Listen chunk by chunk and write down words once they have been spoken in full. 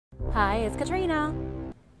Hi, it's Katrina.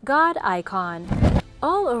 God icon.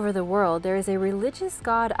 All over the world, there is a religious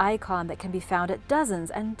god icon that can be found at dozens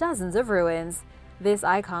and dozens of ruins. This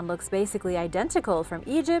icon looks basically identical from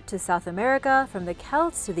Egypt to South America, from the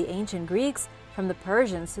Celts to the ancient Greeks, from the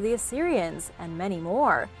Persians to the Assyrians, and many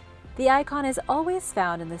more. The icon is always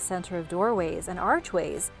found in the center of doorways and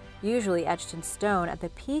archways, usually etched in stone at the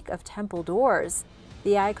peak of temple doors.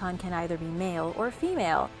 The icon can either be male or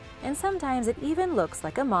female, and sometimes it even looks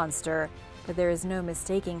like a monster. But there is no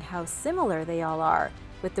mistaking how similar they all are,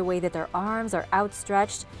 with the way that their arms are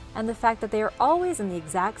outstretched and the fact that they are always in the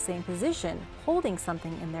exact same position, holding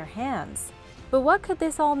something in their hands. But what could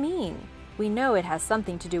this all mean? We know it has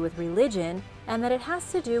something to do with religion, and that it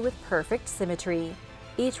has to do with perfect symmetry.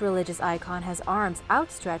 Each religious icon has arms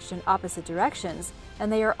outstretched in opposite directions,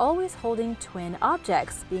 and they are always holding twin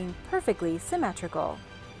objects, being perfectly symmetrical.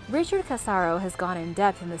 Richard Casaro has gone in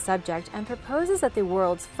depth in the subject and proposes that the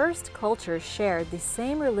world's first cultures shared the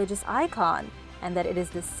same religious icon, and that it is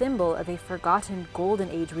the symbol of a forgotten Golden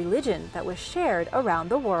Age religion that was shared around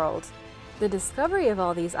the world. The discovery of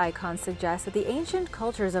all these icons suggests that the ancient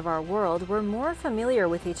cultures of our world were more familiar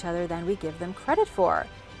with each other than we give them credit for.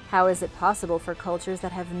 How is it possible for cultures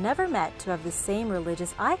that have never met to have the same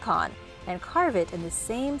religious icon and carve it in the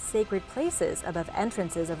same sacred places above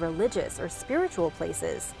entrances of religious or spiritual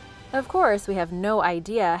places? Of course, we have no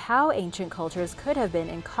idea how ancient cultures could have been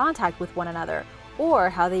in contact with one another, or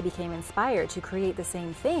how they became inspired to create the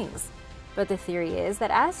same things. But the theory is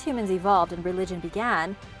that as humans evolved and religion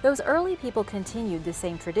began, those early people continued the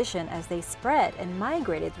same tradition as they spread and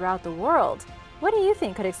migrated throughout the world. What do you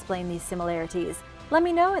think could explain these similarities? Let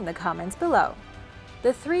me know in the comments below.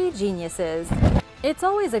 The three geniuses. It's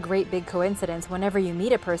always a great big coincidence whenever you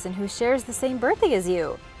meet a person who shares the same birthday as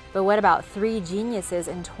you. But what about three geniuses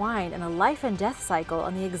entwined in a life and death cycle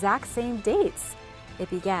on the exact same dates? It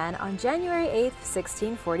began on January 8,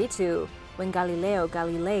 1642, when Galileo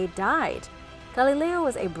Galilei died. Galileo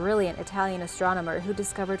was a brilliant Italian astronomer who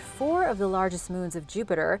discovered 4 of the largest moons of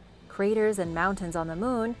Jupiter, craters and mountains on the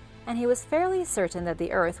moon, and he was fairly certain that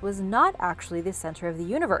the Earth was not actually the center of the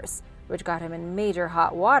universe, which got him in major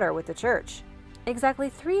hot water with the church. Exactly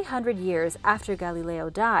 300 years after Galileo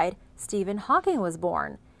died, Stephen Hawking was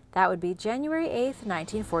born. That would be January 8,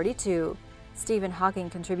 1942. Stephen Hawking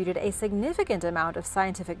contributed a significant amount of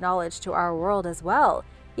scientific knowledge to our world as well,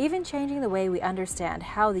 even changing the way we understand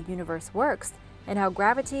how the universe works and how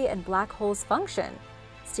gravity and black holes function.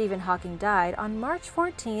 Stephen Hawking died on March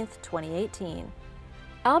 14, 2018.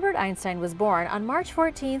 Albert Einstein was born on March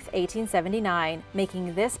 14, 1879,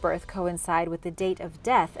 making this birth coincide with the date of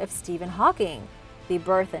death of Stephen Hawking. The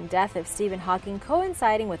birth and death of Stephen Hawking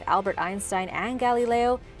coinciding with Albert Einstein and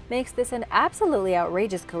Galileo makes this an absolutely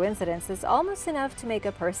outrageous coincidence that's almost enough to make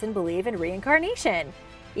a person believe in reincarnation.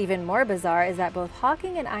 Even more bizarre is that both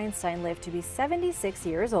Hawking and Einstein lived to be 76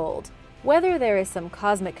 years old. Whether there is some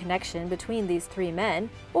cosmic connection between these three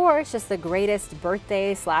men, or it's just the greatest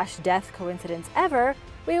birthday/death coincidence ever,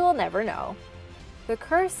 we will never know. The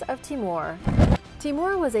Curse of Timur.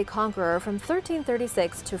 Timur was a conqueror from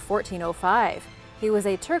 1336 to 1405. He was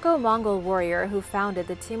a Turco-Mongol warrior who founded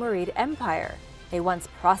the Timurid Empire, a once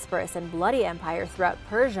prosperous and bloody empire throughout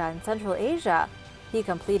Persia and Central Asia. He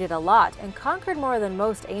completed a lot and conquered more than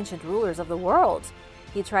most ancient rulers of the world.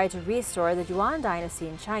 He tried to restore the Yuan dynasty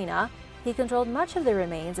in China. He controlled much of the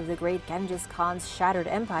remains of the great Genghis Khan's shattered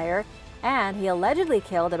empire, and he allegedly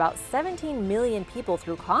killed about 17 million people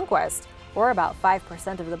through conquest, or about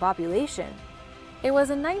 5% of the population. It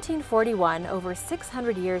was in 1941, over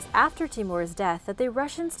 600 years after Timur's death, that the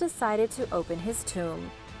Russians decided to open his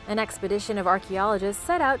tomb. An expedition of archaeologists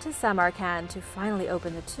set out to Samarkand to finally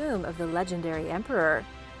open the tomb of the legendary emperor.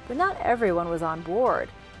 But not everyone was on board.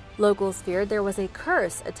 Locals feared there was a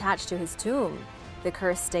curse attached to his tomb. The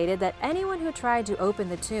curse stated that anyone who tried to open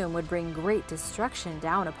the tomb would bring great destruction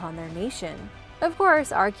down upon their nation. Of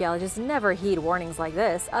course, archaeologists never heed warnings like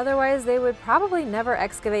this, otherwise they would probably never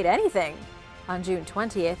excavate anything. On June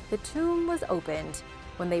 20th, the tomb was opened.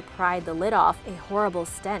 When they pried the lid off, a horrible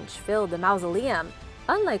stench filled the mausoleum,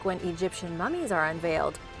 unlike when Egyptian mummies are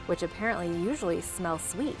unveiled, which apparently usually smell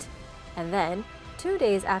sweet. And then, 2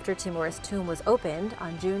 days after Timur's tomb was opened,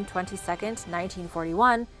 on June 22,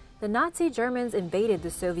 1941, the Nazi Germans invaded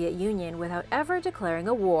the Soviet Union without ever declaring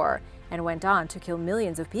a war, and went on to kill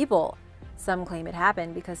millions of people. Some claim it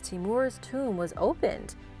happened because Timur's tomb was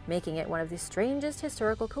opened, making it one of the strangest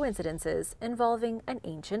historical coincidences involving an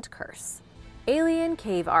ancient curse. Alien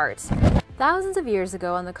cave art. Thousands of years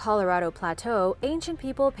ago on the Colorado Plateau, ancient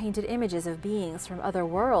people painted images of beings from other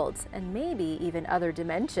worlds, and maybe even other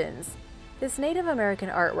dimensions. This Native American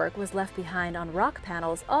artwork was left behind on rock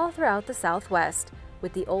panels all throughout the Southwest,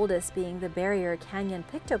 with the oldest being the Barrier Canyon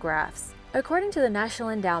pictographs. According to the National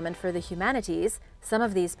Endowment for the Humanities, some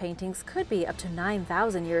of these paintings could be up to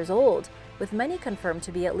 9,000 years old, with many confirmed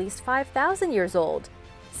to be at least 5,000 years old.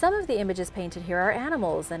 Some of the images painted here are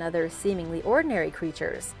animals and other seemingly ordinary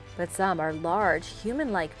creatures, but some are large,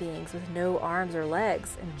 human-like beings with no arms or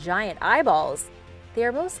legs and giant eyeballs. They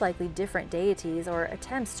are most likely different deities or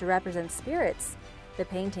attempts to represent spirits. The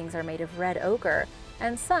paintings are made of red ochre,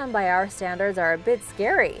 and some, by our standards, are a bit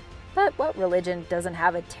scary. But what religion doesn't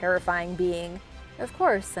have a terrifying being? Of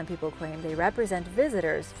course, some people claim they represent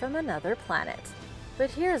visitors from another planet.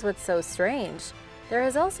 But here's what's so strange. There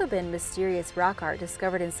has also been mysterious rock art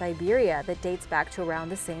discovered in Siberia that dates back to around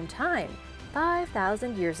the same time,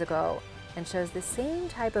 5,000 years ago, and shows the same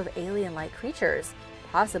type of alien-like creatures,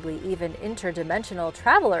 possibly even interdimensional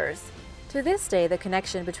travelers. To this day, the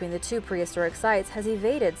connection between the two prehistoric sites has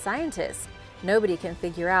evaded scientists. Nobody can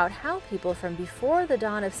figure out how people from before the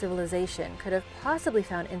dawn of civilization could have possibly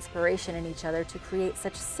found inspiration in each other to create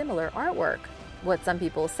such similar artwork. What some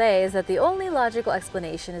people say is that the only logical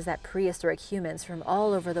explanation is that prehistoric humans from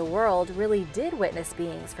all over the world really did witness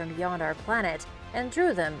beings from beyond our planet and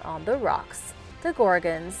drew them on the rocks. The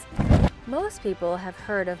Gorgons. Most people have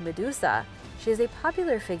heard of Medusa. She is a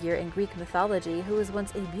popular figure in Greek mythology who was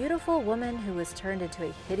once a beautiful woman who was turned into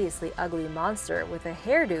a hideously ugly monster with a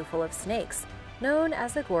hairdo full of snakes, known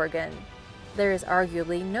as a Gorgon. There is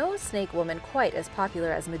arguably no snake woman quite as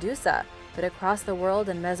popular as Medusa, but across the world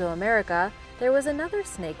in Mesoamerica, there was another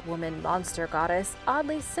snake woman monster goddess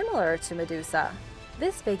oddly similar to Medusa.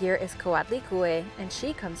 This figure is Coatlicue, and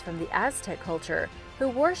she comes from the Aztec culture, who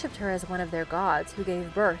worshipped her as one of their gods who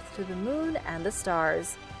gave birth to the moon and the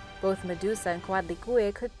stars. Both Medusa and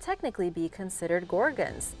Coatlicue could technically be considered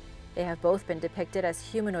Gorgons. They have both been depicted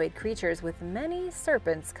as humanoid creatures with many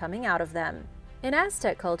serpents coming out of them. In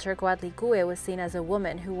Aztec culture, Coatlicue was seen as a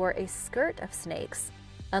woman who wore a skirt of snakes.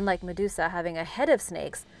 Unlike Medusa having a head of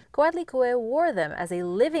snakes, Coatlicue wore them as a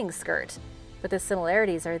living skirt. But the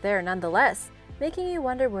similarities are there nonetheless, making you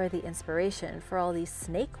wonder where the inspiration for all these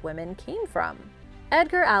snake women came from.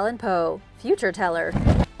 Edgar Allan Poe, future teller.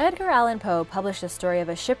 Edgar Allan Poe published a story of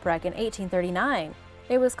a shipwreck in 1839.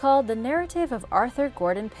 It was called The Narrative of Arthur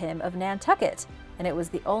Gordon Pym of Nantucket, and it was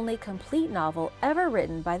the only complete novel ever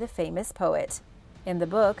written by the famous poet. In the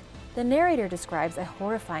book, the narrator describes a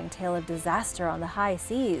horrifying tale of disaster on the high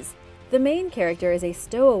seas. The main character is a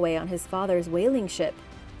stowaway on his father's whaling ship.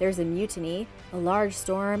 There's a mutiny, a large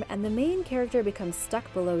storm, and the main character becomes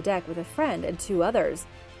stuck below deck with a friend and two others,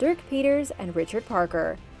 Dirk Peters and Richard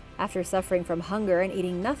Parker. After suffering from hunger and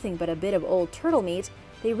eating nothing but a bit of old turtle meat,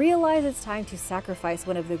 they realize it's time to sacrifice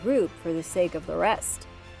one of the group for the sake of the rest.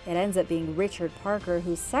 It ends up being Richard Parker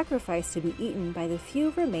who's sacrificed to be eaten by the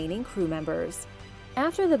few remaining crew members.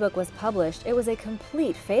 After the book was published, it was a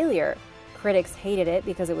complete failure. Critics hated it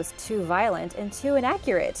because it was too violent and too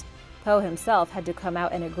inaccurate. Poe himself had to come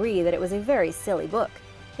out and agree that it was a very silly book.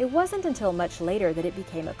 It wasn't until much later that it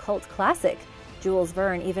became a cult classic. Jules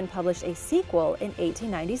Verne even published a sequel in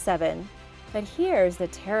 1897. But here's the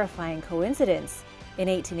terrifying coincidence. In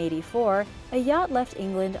 1884, a yacht left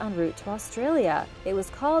England en route to Australia. It was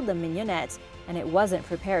called the Mignonette, and it wasn't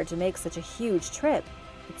prepared to make such a huge trip.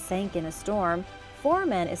 It sank in a storm. 4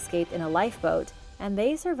 men escaped in a lifeboat, and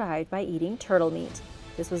they survived by eating turtle meat.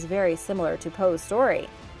 This was very similar to Poe's story.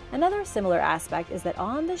 Another similar aspect is that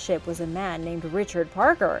on the ship was a man named Richard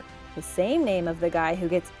Parker, the same name of the guy who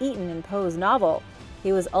gets eaten in Poe's novel.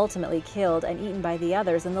 He was ultimately killed and eaten by the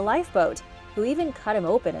others in the lifeboat, who even cut him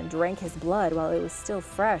open and drank his blood while it was still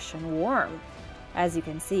fresh and warm. As you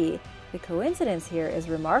can see, the coincidence here is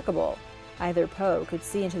remarkable. Either Poe could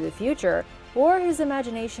see into the future, or his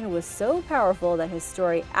imagination was so powerful that his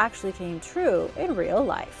story actually came true in real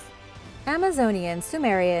life. Amazonian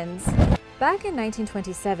Sumerians. Back in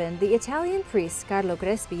 1927, the Italian priest Carlo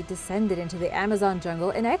Crespi descended into the Amazon jungle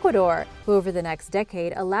in Ecuador, who over the next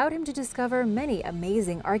decade allowed him to discover many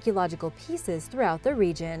amazing archaeological pieces throughout the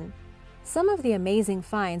region. Some of the amazing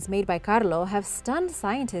finds made by Carlo have stunned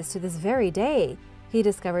scientists to this very day. He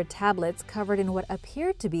discovered tablets covered in what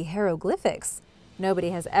appeared to be hieroglyphics. Nobody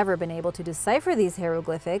has ever been able to decipher these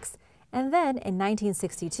hieroglyphics, and then in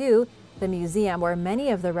 1962, the museum where many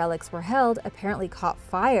of the relics were held apparently caught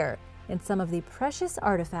fire, and some of the precious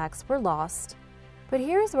artifacts were lost. But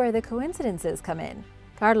here's where the coincidences come in.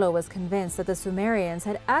 Carlo was convinced that the Sumerians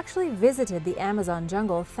had actually visited the Amazon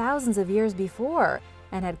jungle thousands of years before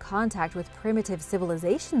and had contact with primitive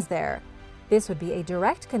civilizations there. This would be a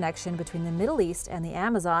direct connection between the Middle East and the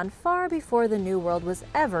Amazon far before the New World was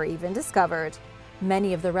ever even discovered.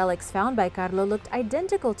 Many of the relics found by Carlo looked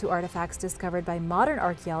identical to artifacts discovered by modern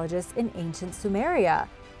archaeologists in ancient Sumeria.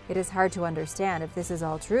 It is hard to understand if this is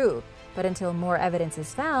all true, but until more evidence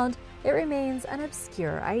is found, it remains an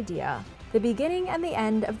obscure idea. The beginning and the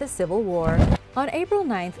end of the Civil War. On April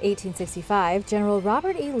 9, 1865, General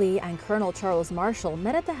Robert E. Lee and Colonel Charles Marshall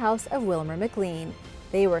met at the house of Wilmer McLean.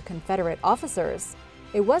 They were Confederate officers.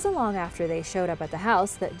 It wasn't long after they showed up at the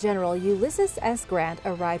house that General Ulysses S. Grant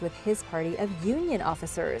arrived with his party of Union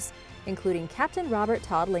officers, including Captain Robert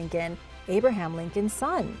Todd Lincoln, Abraham Lincoln's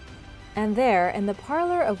son. And there, in the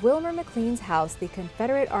parlor of Wilmer McLean's house, the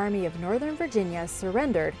Confederate Army of Northern Virginia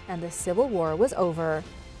surrendered and the Civil War was over.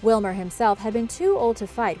 Wilmer himself had been too old to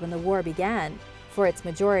fight when the war began. For its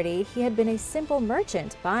majority, he had been a simple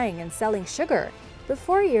merchant buying and selling sugar. But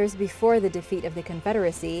 4 years before the defeat of the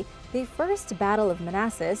Confederacy, the First Battle of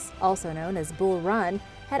Manassas, also known as Bull Run,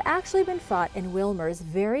 had actually been fought in Wilmer's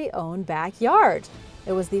very own backyard.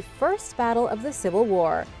 It was the first battle of the Civil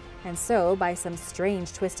War, and so, by some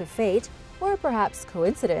strange twist of fate, or perhaps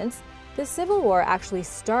coincidence, the Civil War actually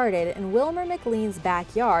started in Wilmer McLean's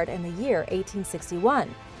backyard in the year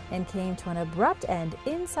 1861, and came to an abrupt end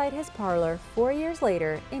inside his parlor 4 years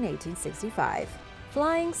later in 1865.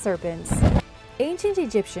 Flying serpents. Ancient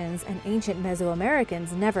Egyptians and ancient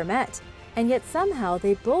Mesoamericans never met, and yet somehow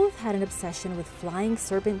they both had an obsession with flying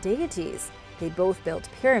serpent deities. They both built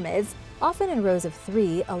pyramids, often in rows of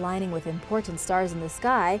 3 aligning with important stars in the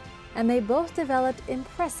sky, and they both developed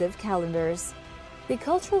impressive calendars. The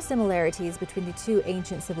cultural similarities between the two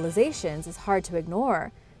ancient civilizations is hard to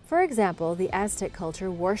ignore. For example, the Aztec culture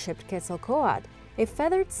worshipped Quetzalcoatl, a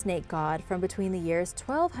feathered snake god from between the years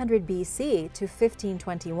 1200 BC to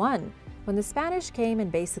 1521, when the Spanish came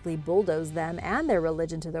and basically bulldozed them and their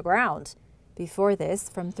religion to the ground. Before this,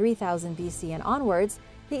 from 3000 BC and onwards,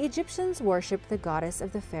 the Egyptians worshipped the goddess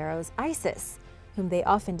of the pharaohs Isis, whom they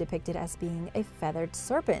often depicted as being a feathered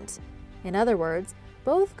serpent. In other words,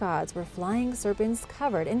 both gods were flying serpents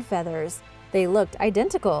covered in feathers. They looked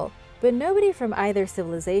identical, but nobody from either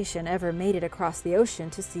civilization ever made it across the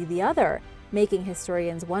ocean to see the other, making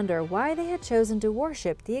historians wonder why they had chosen to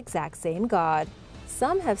worship the exact same god.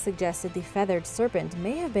 Some have suggested the feathered serpent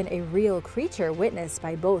may have been a real creature witnessed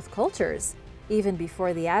by both cultures. Even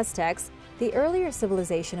before the Aztecs, the earlier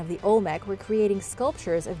civilization of the Olmec were creating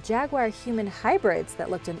sculptures of jaguar-human hybrids that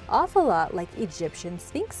looked an awful lot like Egyptian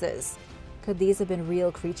sphinxes. Could these have been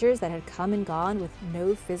real creatures that had come and gone with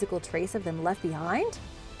no physical trace of them left behind?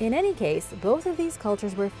 In any case, both of these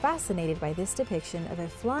cultures were fascinated by this depiction of a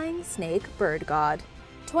flying snake bird god.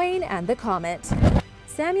 Twain and the Comet.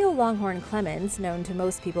 Samuel Longhorn Clemens, known to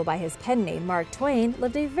most people by his pen name Mark Twain,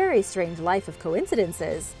 lived a very strange life of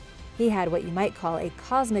coincidences. He had what you might call a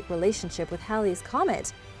cosmic relationship with Halley's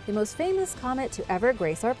Comet, the most famous comet to ever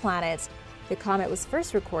grace our planet. The comet was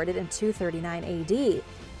first recorded in 239 AD,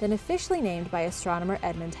 then officially named by astronomer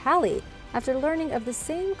Edmund Halley, after learning of the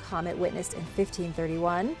same comet witnessed in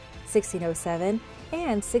 1531, 1607,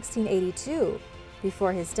 and 1682.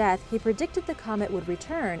 Before his death, he predicted the comet would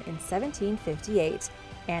return in 1758,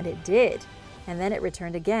 and it did. And then it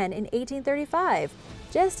returned again in 1835,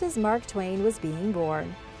 just as Mark Twain was being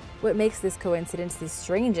born. What makes this coincidence the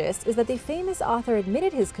strangest is that the famous author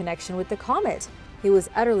admitted his connection with the comet. He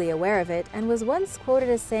was utterly aware of it and was once quoted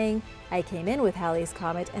as saying, "I came in with Halley's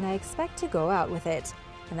Comet and I expect to go out with it."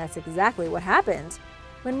 And that's exactly what happened.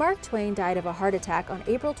 When Mark Twain died of a heart attack on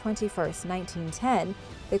April 21, 1910,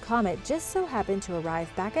 the comet just so happened to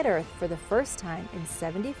arrive back at Earth for the first time in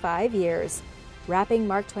 75 years, wrapping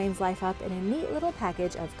Mark Twain's life up in a neat little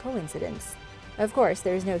package of coincidence. Of course,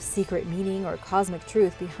 there's no secret meaning or cosmic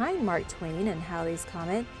truth behind Mark Twain and Halley's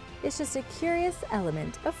Comet. It's just a curious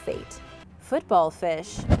element of fate. Football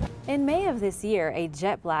fish. In May of this year, a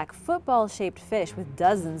jet-black, football-shaped fish with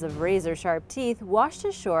dozens of razor-sharp teeth washed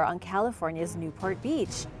ashore on California's Newport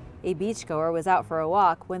Beach. A beachgoer was out for a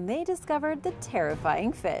walk when they discovered the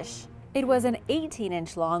terrifying fish. It was an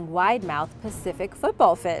 18-inch-long, wide-mouthed Pacific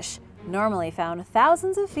football fish, normally found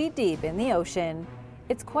thousands of feet deep in the ocean.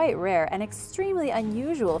 It's quite rare and extremely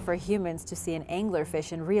unusual for humans to see an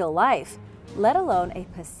anglerfish in real life, let alone a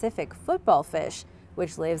Pacific football fish,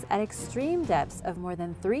 which lives at extreme depths of more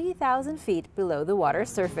than 3,000 feet below the water's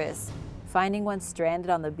surface. Finding one stranded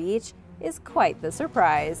on the beach is quite the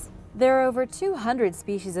surprise. There are over 200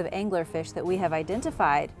 species of anglerfish that we have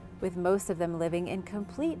identified, with most of them living in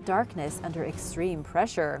complete darkness under extreme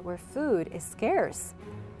pressure where food is scarce.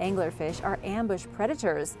 Anglerfish are ambush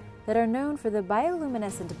predators that are known for the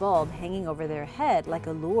bioluminescent bulb hanging over their head like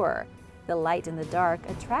a lure. The light in the dark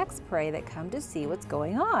attracts prey that come to see what's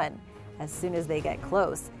going on. As soon as they get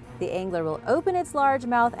close, The angler will open its large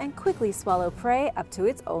mouth and quickly swallow prey up to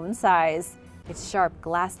its own size. Its sharp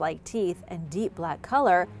glass-like teeth and deep black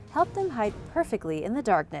color help them hide perfectly in the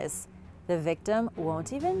darkness. The victim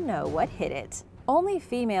won't even know what hit it. Only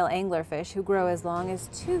female anglerfish who grow as long as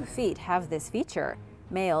 2 feet have this feature.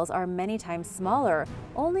 Males are many times smaller,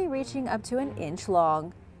 only reaching up to an inch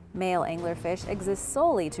long. Male anglerfish exist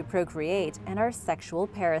solely to procreate and are sexual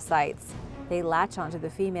parasites. They latch onto the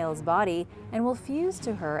female's body and will fuse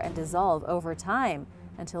to her and dissolve over time,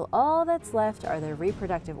 until all that's left are their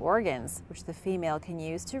reproductive organs, which the female can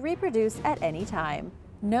use to reproduce at any time.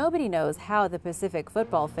 Nobody knows how the Pacific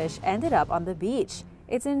football fish ended up on the beach.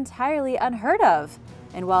 It's entirely unheard of.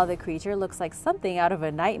 And while the creature looks like something out of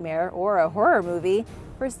a nightmare or a horror movie,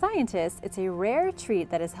 for scientists, it's a rare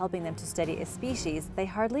treat that is helping them to study a species they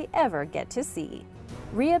hardly ever get to see.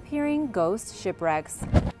 Reappearing ghost shipwrecks.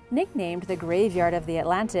 Nicknamed the Graveyard of the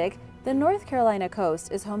Atlantic, the North Carolina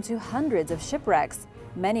coast is home to hundreds of shipwrecks,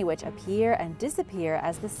 many which appear and disappear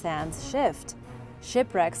as the sands shift.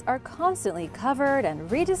 Shipwrecks are constantly covered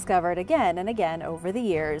and rediscovered again and again over the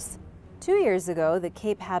years. 2 years ago, the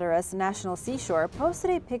Cape Hatteras National Seashore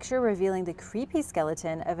posted a picture revealing the creepy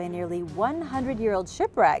skeleton of a nearly 100-year-old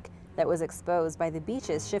shipwreck that was exposed by the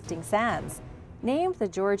beach's shifting sands. Named the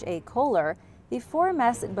George A. Kohler, the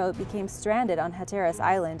 4-masted boat became stranded on Hatteras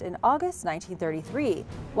Island in August 1933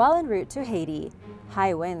 while en route to Haiti.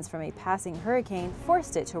 High winds from a passing hurricane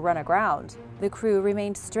forced it to run aground. The crew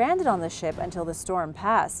remained stranded on the ship until the storm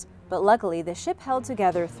passed, but luckily the ship held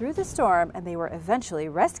together through the storm and they were eventually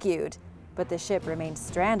rescued. But the ship remained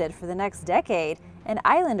stranded for the next decade, and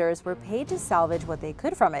islanders were paid to salvage what they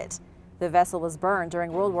could from it. The vessel was burned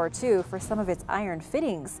during World War II for some of its iron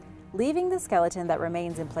fittings, leaving the skeleton that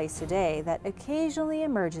remains in place today that occasionally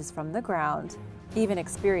emerges from the ground. Even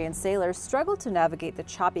experienced sailors struggled to navigate the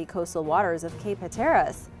choppy coastal waters of Cape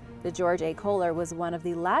Hatteras. The George A. Kohler was one of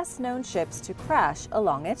the last known ships to crash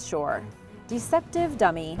along its shore. Deceptive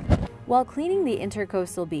dummy. While cleaning the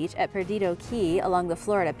intercoastal beach at Perdido Key along the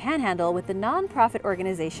Florida Panhandle with the nonprofit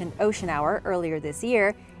organization Ocean Hour earlier this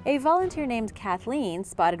year, a volunteer named Kathleen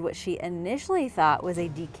spotted what she initially thought was a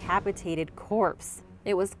decapitated corpse.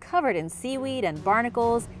 It was covered in seaweed and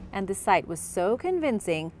barnacles, and the sight was so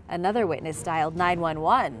convincing, another witness dialed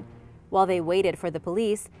 911. While they waited for the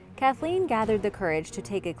police, Kathleen gathered the courage to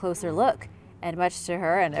take a closer look, and much to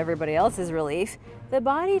her and everybody else's relief, the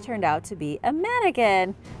body turned out to be a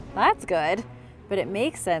mannequin. That's good, but it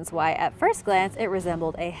makes sense why at first glance it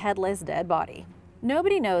resembled a headless dead body.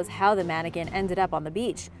 Nobody knows how the mannequin ended up on the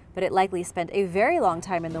beach, but it likely spent a very long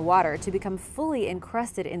time in the water to become fully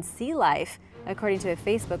encrusted in sea life, according to a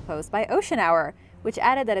Facebook post by Ocean Hour, which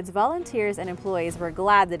added that its volunteers and employees were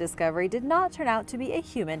glad the discovery did not turn out to be a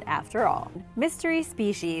human after all. Mystery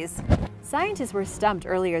species. Scientists were stumped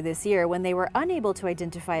earlier this year when they were unable to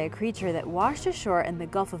identify a creature that washed ashore in the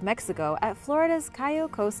Gulf of Mexico at Florida's Cayo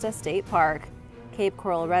Costa State Park. Cape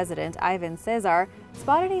Coral resident Ivan Cesar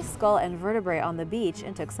spotted a skull and vertebrae on the beach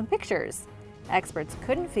and took some pictures. Experts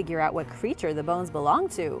couldn't figure out what creature the bones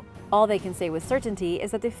belonged to. All they can say with certainty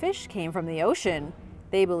is that the fish came from the ocean.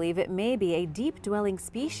 They believe it may be a deep-dwelling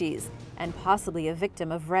species and possibly a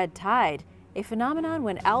victim of red tide, a phenomenon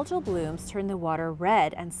when algal blooms turn the water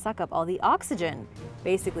red and suck up all the oxygen,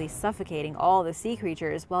 basically suffocating all the sea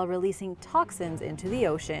creatures while releasing toxins into the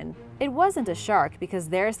ocean. It wasn't a shark because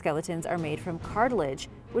their skeletons are made from cartilage,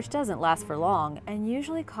 which doesn't last for long and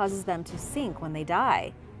usually causes them to sink when they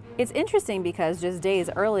die. It's interesting because just days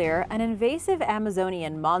earlier, an invasive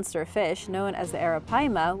Amazonian monster fish known as the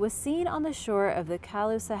arapaima was seen on the shore of the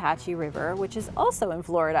Caloosahatchee River, which is also in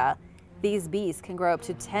Florida. These beasts can grow up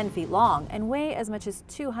to 10 feet long and weigh as much as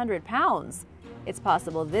 200 pounds. It's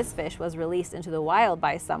possible this fish was released into the wild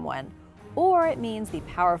by someone, or it means the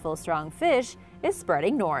powerful, strong fish is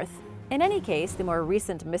spreading north. In any case, the more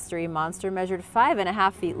recent mystery monster measured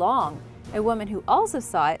 5.5 feet long. A woman who also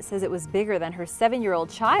saw it says it was bigger than her 7-year-old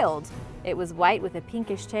child. It was white with a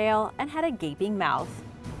pinkish tail and had a gaping mouth.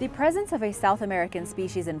 The presence of a South American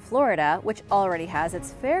species in Florida, which already has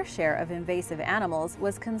its fair share of invasive animals,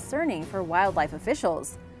 was concerning for wildlife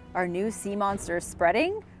officials. Are new sea monsters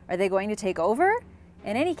spreading? Are they going to take over?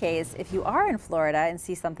 In any case, if you are in Florida and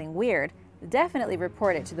see something weird, definitely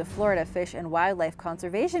report it to the Florida Fish and Wildlife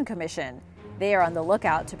Conservation Commission. They are on the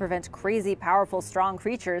lookout to prevent crazy, powerful, strong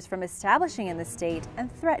creatures from establishing in the state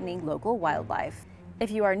and threatening local wildlife.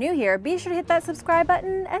 If you are new here, be sure to hit that subscribe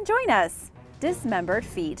button and join us. Dismembered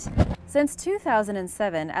feet. Since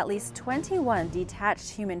 2007, at least 21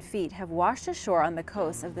 detached human feet have washed ashore on the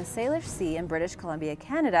coast of the Salish Sea in British Columbia,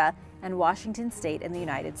 Canada, and Washington State in the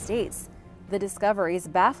United States. The discoveries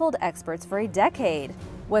baffled experts for a decade.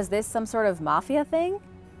 Was this some sort of mafia thing?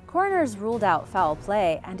 Coroners ruled out foul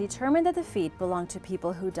play and determined that the feet belonged to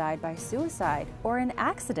people who died by suicide or in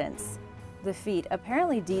accidents. The feet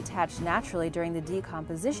apparently detached naturally during the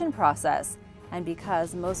decomposition process, and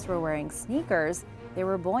because most were wearing sneakers, they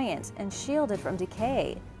were buoyant and shielded from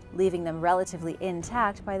decay, leaving them relatively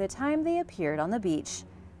intact by the time they appeared on the beach.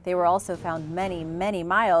 They were also found many, many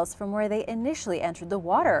miles from where they initially entered the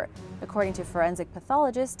water, according to forensic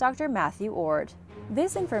pathologist Dr. Matthew Ord.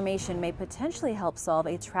 This information may potentially help solve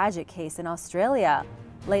a tragic case in Australia.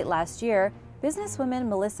 Late last year, businesswoman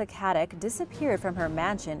Melissa Caddick disappeared from her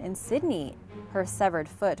mansion in Sydney. Her severed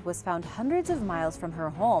foot was found hundreds of miles from her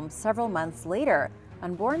home several months later,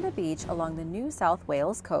 on Bournda Beach along the New South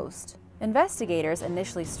Wales coast. Investigators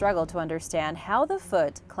initially struggled to understand how the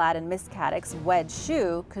foot, clad in Miss Caddick's wedge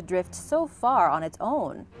shoe, could drift so far on its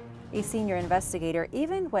own. A senior investigator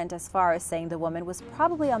even went as far as saying the woman was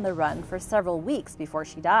probably on the run for several weeks before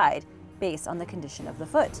she died, based on the condition of the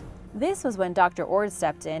foot. This was when Dr. Ord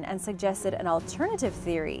stepped in and suggested an alternative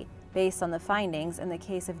theory, based on the findings in the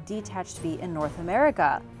case of detached feet in North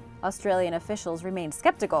America. Australian officials remained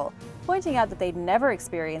skeptical, pointing out that they'd never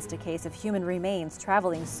experienced a case of human remains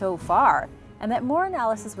traveling so far, and that more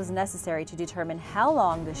analysis was necessary to determine how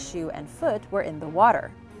long the shoe and foot were in the water.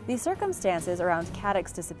 The circumstances around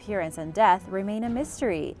Caddick's disappearance and death remain a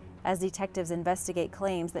mystery, as detectives investigate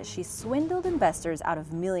claims that she swindled investors out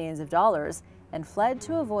of millions of dollars and fled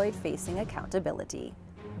to avoid facing accountability.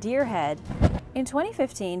 Deer head. In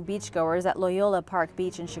 2015, beachgoers at Loyola Park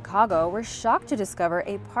Beach in Chicago were shocked to discover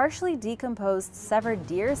a partially decomposed severed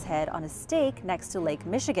deer's head on a stake next to Lake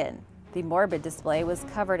Michigan. The morbid display was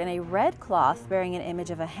covered in a red cloth bearing an image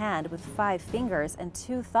of a hand with 5 fingers and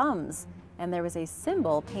 2 thumbs, and there was a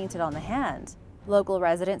symbol painted on the hand. Local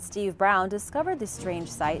resident Steve Brown discovered this strange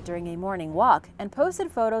sight during a morning walk and posted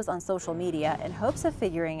photos on social media in hopes of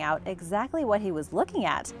figuring out exactly what he was looking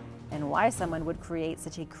at and why someone would create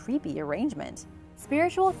such a creepy arrangement.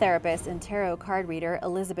 Spiritual therapist and tarot card reader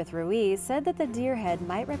Elizabeth Ruiz said that the deer head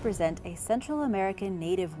might represent a Central American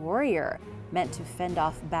native warrior meant to fend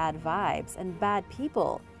off bad vibes and bad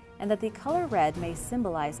people, and that the color red may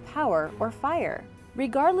symbolize power or fire.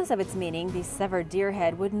 Regardless of its meaning, the severed deer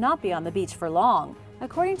head would not be on the beach for long,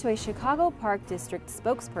 according to a Chicago Park District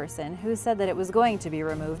spokesperson who said that it was going to be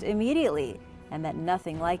removed immediately and that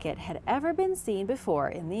nothing like it had ever been seen before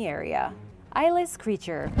in the area. Eyeless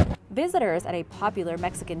creature. Visitors at a popular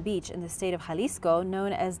Mexican beach in the state of Jalisco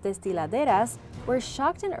known as Destiladeras were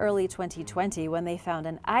shocked in early 2020 when they found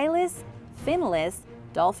an eyeless, finless,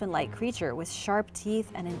 dolphin-like creature with sharp teeth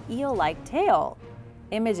and an eel-like tail.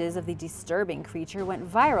 Images of the disturbing creature went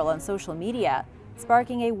viral on social media,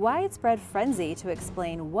 sparking a widespread frenzy to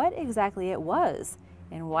explain what exactly it was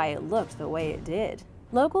and why it looked the way it did.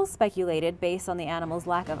 Locals speculated, based on the animal's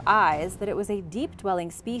lack of eyes, that it was a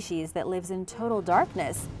deep-dwelling species that lives in total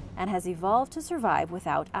darkness and has evolved to survive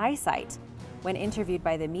without eyesight. When interviewed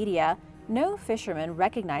by the media, no fishermen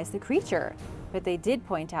recognized the creature, but they did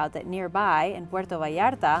point out that nearby, in Puerto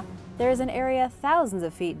Vallarta, there is an area thousands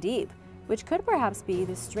of feet deep, which could perhaps be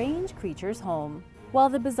the strange creature's home. While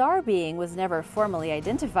the bizarre being was never formally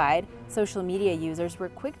identified, social media users were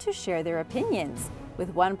quick to share their opinions,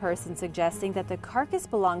 with one person suggesting that the carcass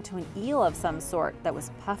belonged to an eel of some sort that was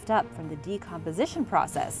puffed up from the decomposition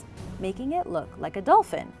process, making it look like a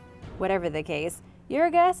dolphin. Whatever the case, your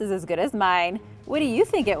guess is as good as mine. What do you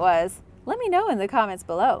think it was? Let me know in the comments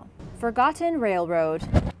below. Forgotten railroad.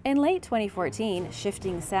 In late 2014,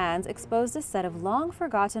 Shifting Sands exposed a set of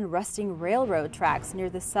long-forgotten rusting railroad tracks near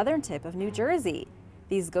the southern tip of New Jersey.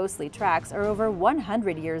 These ghostly tracks are over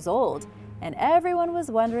 100 years old, and everyone was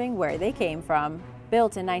wondering where they came from.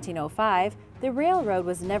 Built in 1905, the railroad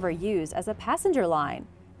was never used as a passenger line.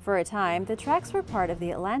 For a time, the tracks were part of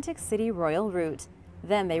the Atlantic City Royal Route.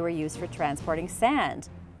 Then they were used for transporting sand.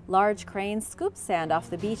 Large cranes scooped sand off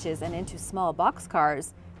the beaches and into small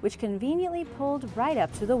boxcars, which conveniently pulled right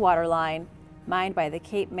up to the waterline. Mined by the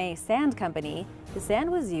Cape May Sand Company, the sand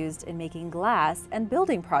was used in making glass and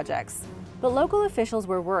building projects. But local officials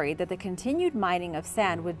were worried that the continued mining of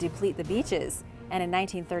sand would deplete the beaches, and in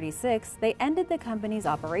 1936, they ended the company's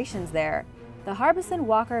operations there. The Harbison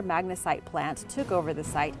Walker Magnesite plant took over the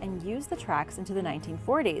site and used the tracks into the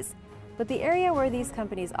 1940s. But the area where these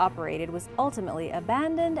companies operated was ultimately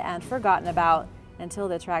abandoned and forgotten about, until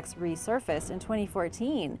the tracks resurfaced in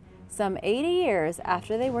 2014, some 80 years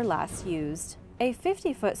after they were last used. A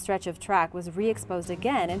 50-foot stretch of track was re-exposed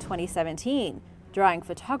again in 2017, drawing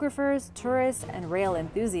photographers, tourists, and rail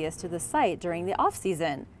enthusiasts to the site during the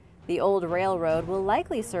off-season. The old railroad will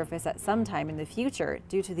likely surface at some time in the future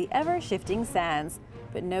due to the ever-shifting sands,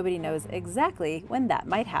 but nobody knows exactly when that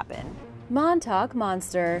might happen. Montauk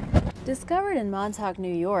Monster. Discovered in Montauk,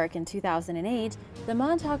 New York in 2008, the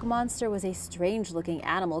Montauk Monster was a strange-looking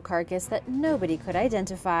animal carcass that nobody could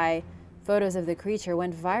identify. Photos of the creature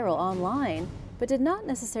went viral online, but did not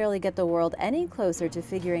necessarily get the world any closer to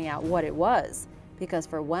figuring out what it was, because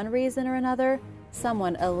for one reason or another,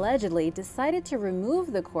 someone allegedly decided to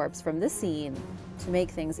remove the corpse from the scene. To make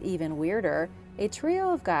things even weirder, a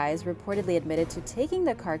trio of guys reportedly admitted to taking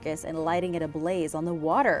the carcass and lighting it ablaze on the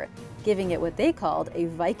water, giving it what they called a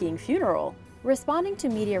Viking funeral. Responding to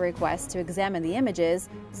media requests to examine the images,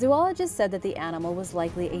 zoologists said that the animal was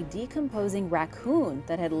likely a decomposing raccoon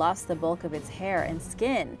that had lost the bulk of its hair and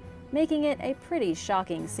skin, making it a pretty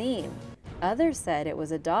shocking scene. Others said it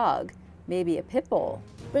was a dog, maybe a pit bull.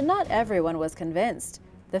 But not everyone was convinced.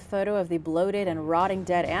 The photo of the bloated and rotting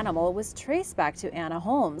dead animal was traced back to Anna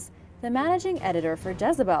Holmes, the managing editor for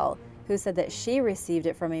Jezebel, who said that she received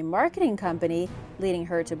it from a marketing company, leading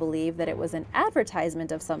her to believe that it was an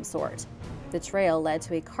advertisement of some sort. The trail led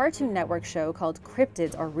to a Cartoon Network show called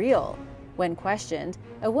Cryptids Are Real. When questioned,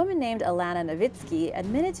 a woman named Alana Novitsky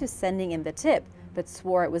admitted to sending in the tip, but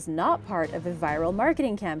swore it was not part of a viral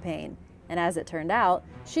marketing campaign. And as it turned out,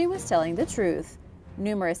 she was telling the truth.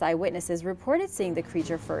 Numerous eyewitnesses reported seeing the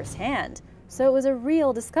creature firsthand, so it was a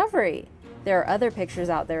real discovery. There are other pictures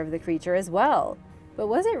out there of the creature as well. But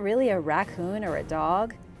was it really a raccoon or a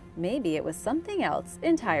dog? Maybe it was something else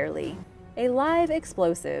entirely. A live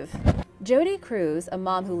explosive. Jodie Cruz, a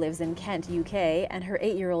mom who lives in Kent, UK, and her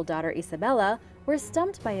 8-year-old daughter Isabella were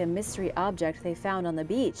stumped by a mystery object they found on the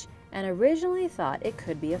beach and originally thought it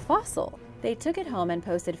could be a fossil. They took it home and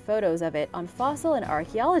posted photos of it on fossil and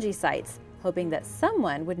archaeology sites, hoping that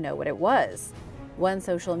someone would know what it was. One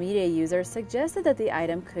social media user suggested that the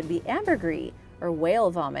item could be ambergris, or whale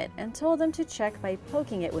vomit, and told them to check by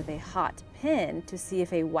poking it with a hot pin to see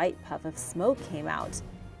if a white puff of smoke came out.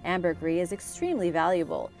 Ambergris is extremely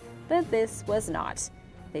valuable, but this was not.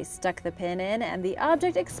 They stuck the pin in and the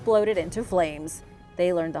object exploded into flames.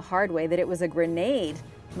 They learned the hard way that it was a grenade.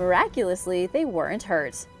 Miraculously, they weren't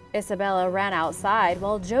hurt. Isabella ran outside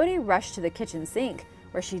while Jodie rushed to the kitchen sink,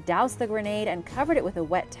 where she doused the grenade and covered it with a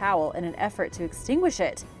wet towel in an effort to extinguish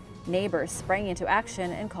it. Neighbors sprang into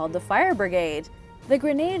action and called the fire brigade. The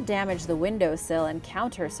grenade damaged the windowsill and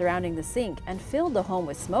counter surrounding the sink and filled the home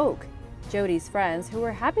with smoke. Jodie's friends, who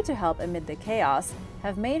were happy to help amid the chaos,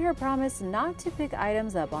 have made her promise not to pick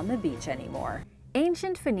items up on the beach anymore.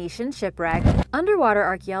 Ancient Phoenician shipwreck. Underwater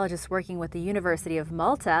archaeologists working with the University of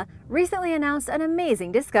Malta recently announced an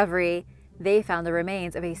amazing discovery. They found the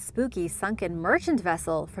remains of a spooky sunken merchant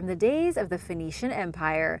vessel from the days of the Phoenician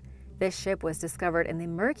Empire. This ship was discovered in the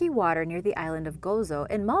murky water near the island of Gozo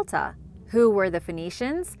in Malta. Who were the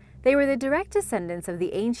Phoenicians? They were the direct descendants of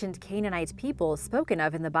the ancient Canaanite people spoken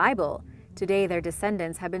of in the Bible. Today, their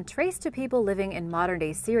descendants have been traced to people living in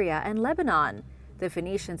modern-day Syria and Lebanon. The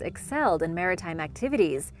Phoenicians excelled in maritime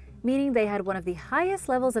activities, meaning they had one of the highest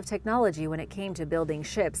levels of technology when it came to building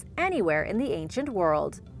ships anywhere in the ancient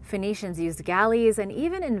world. Phoenicians used galleys and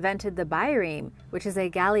even invented the bireme, which is a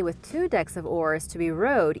galley with 2 decks of oars to be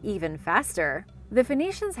rowed even faster. The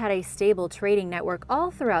Phoenicians had a stable trading network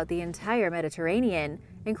all throughout the entire Mediterranean,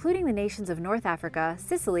 including the nations of North Africa,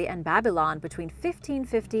 Sicily, and Babylon between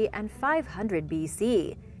 1550 and 500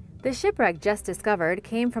 BC. The shipwreck just discovered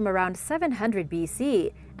came from around 700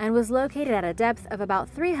 BC and was located at a depth of about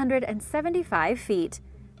 375 feet.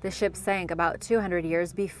 The ship sank about 200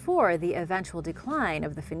 years before the eventual decline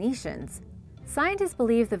of the Phoenicians. Scientists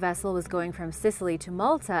believe the vessel was going from Sicily to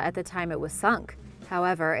Malta at the time it was sunk.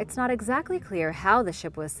 However, it's not exactly clear how the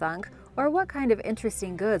ship was sunk or what kind of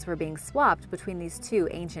interesting goods were being swapped between these two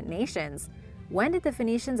ancient nations. When did the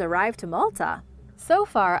Phoenicians arrive to Malta? So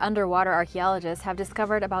far, underwater archaeologists have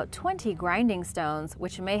discovered about 20 grinding stones,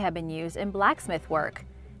 which may have been used in blacksmith work.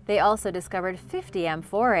 They also discovered 50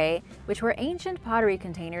 amphorae, which were ancient pottery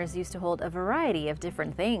containers used to hold a variety of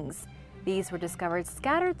different things. These were discovered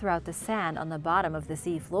scattered throughout the sand on the bottom of the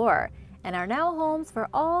sea floor, and are now homes for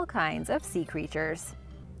all kinds of sea creatures.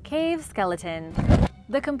 Cave skeleton.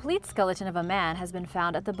 The complete skeleton of a man has been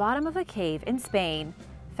found at the bottom of a cave in Spain.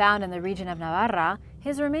 Found in the region of Navarra,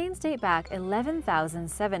 his remains date back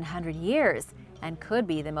 11,700 years and could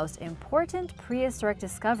be the most important prehistoric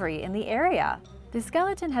discovery in the area. The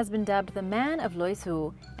skeleton has been dubbed the Man of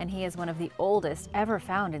Loisu, and he is one of the oldest ever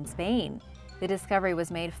found in Spain. The discovery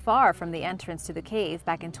was made far from the entrance to the cave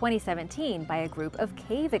back in 2017 by a group of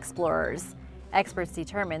cave explorers. Experts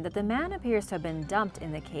determined that the man appears to have been dumped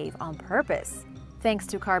in the cave on purpose. Thanks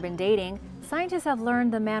to carbon dating, scientists have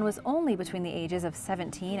learned the man was only between the ages of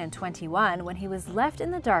 17 and 21 when he was left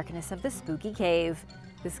in the darkness of the spooky cave.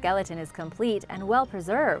 The skeleton is complete and well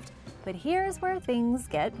preserved, but here's where things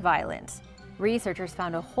get violent. Researchers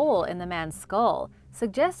found a hole in the man's skull,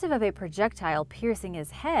 suggestive of a projectile piercing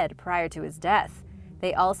his head prior to his death.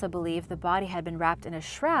 They also believe the body had been wrapped in a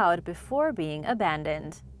shroud before being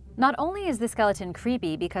abandoned. Not only is the skeleton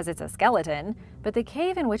creepy because it's a skeleton, but the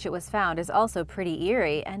cave in which it was found is also pretty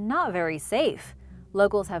eerie and not very safe.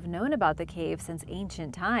 Locals have known about the cave since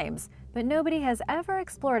ancient times, but nobody has ever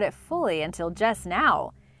explored it fully until just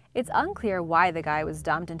now. It's unclear why the guy was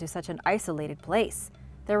dumped into such an isolated place.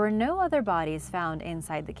 There were no other bodies found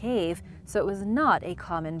inside the cave, so it was not a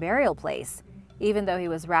common burial place. Even though he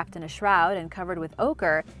was wrapped in a shroud and covered with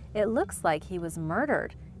ochre, it looks like he was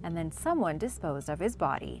murdered, and then someone disposed of his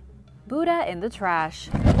body. Buddha in the trash.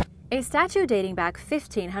 A statue dating back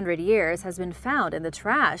 1,500 years has been found in the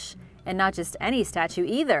trash. And not just any statue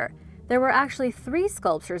either. There were actually 3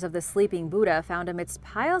 sculptures of the sleeping Buddha found amidst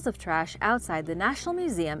piles of trash outside the National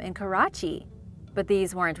Museum in Karachi. But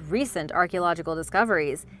these weren't recent archaeological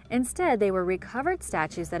discoveries. Instead, they were recovered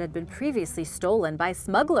statues that had been previously stolen by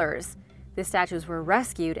smugglers. The statues were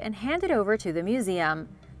rescued and handed over to the museum.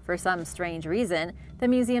 For some strange reason, the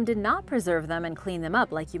museum did not preserve them and clean them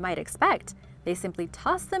up like you might expect. They simply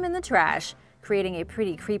tossed them in the trash, creating a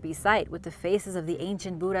pretty creepy sight with the faces of the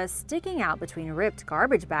ancient Buddhas sticking out between ripped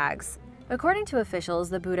garbage bags. According to officials,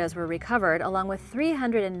 the Buddhas were recovered along with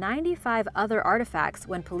 395 other artifacts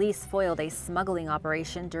when police foiled a smuggling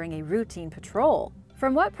operation during a routine patrol.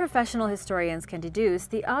 From what professional historians can deduce,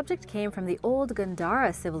 the object came from the old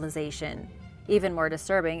Gandhara civilization. Even more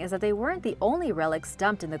disturbing is that they weren't the only relics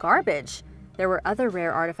dumped in the garbage. There were other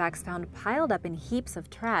rare artifacts found piled up in heaps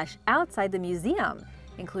of trash outside the museum,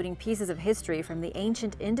 including pieces of history from the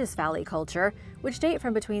ancient Indus Valley culture, which date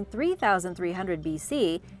from between 3,300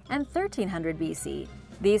 BC and 1300 BC.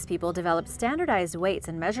 These people developed standardized weights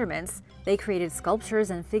and measurements, they created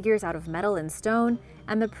sculptures and figures out of metal and stone,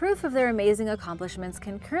 and the proof of their amazing accomplishments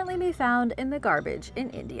can currently be found in the garbage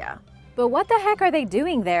in India. But what the heck are they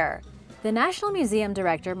doing there? The National Museum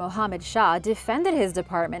director Mohammed Shah defended his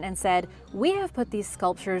department and said, "We have put these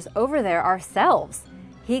sculptures over there ourselves."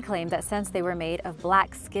 He claimed that since they were made of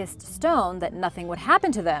black schist stone that nothing would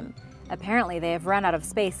happen to them. Apparently they have run out of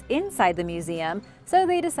space inside the museum, so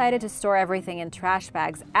they decided to store everything in trash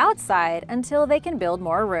bags outside until they can build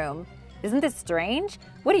more room. Isn't this strange?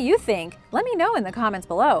 What do you think? Let me know in the comments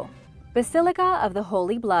below. Basilica of the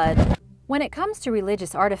Holy Blood. When it comes to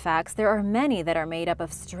religious artifacts, there are many that are made up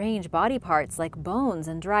of strange body parts like bones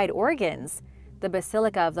and dried organs. The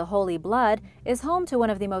Basilica of the Holy Blood is home to one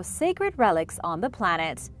of the most sacred relics on the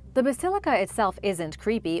planet. The basilica itself isn't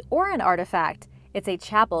creepy or an artifact. It's a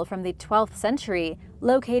chapel from the 12th century,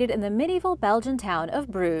 located in the medieval Belgian town of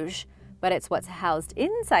Bruges. But it's what's housed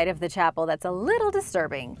inside of the chapel that's a little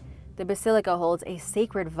disturbing. The basilica holds a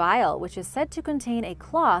sacred vial which is said to contain a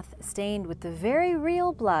cloth stained with the very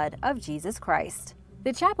real blood of Jesus Christ.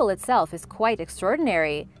 The chapel itself is quite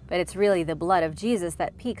extraordinary, but it's really the blood of Jesus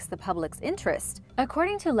that piques the public's interest.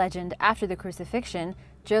 According to legend, after the crucifixion,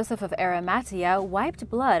 Joseph of Arimathea wiped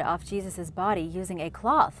blood off Jesus' body using a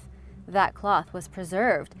cloth. That cloth was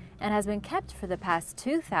preserved and has been kept for the past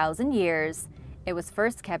 2,000 years. It was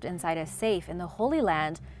first kept inside a safe in the Holy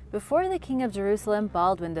Land before the King of Jerusalem,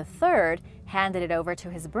 Baldwin III, handed it over to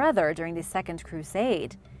his brother during the Second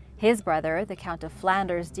Crusade. His brother, the Count of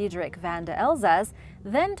Flanders Diedrich van de Elzas,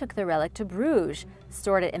 then took the relic to Bruges,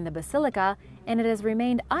 stored it in the basilica, and it has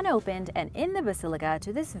remained unopened and in the basilica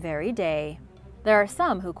to this very day. There are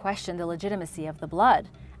some who question the legitimacy of the blood.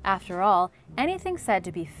 After all, anything said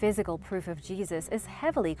to be physical proof of Jesus is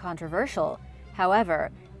heavily controversial.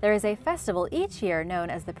 However, there is a festival each year known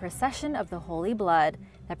as the Procession of the Holy Blood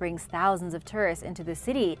that brings thousands of tourists into the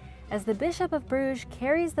city as the Bishop of Bruges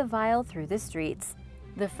carries the vial through the streets.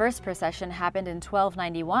 The first procession happened in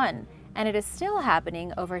 1291, and it is still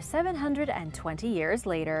happening over 720 years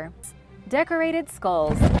later. Decorated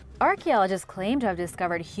skulls. Archaeologists claim to have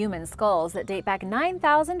discovered human skulls that date back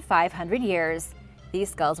 9,500 years. These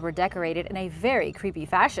skulls were decorated in a very creepy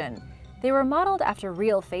fashion. They were modeled after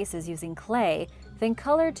real faces using clay, then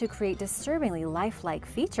colored to create disturbingly lifelike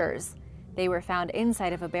features. They were found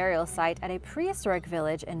inside of a burial site at a prehistoric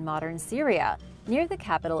village in modern Syria, near the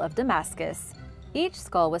capital of Damascus. Each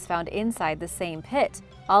skull was found inside the same pit,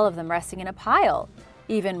 all of them resting in a pile.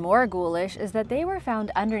 Even more ghoulish is that they were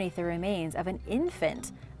found underneath the remains of an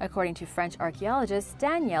infant, according to French archaeologist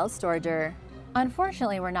Daniel Storger.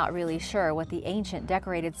 Unfortunately, we're not really sure what the ancient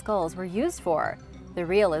decorated skulls were used for. The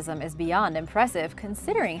realism is beyond impressive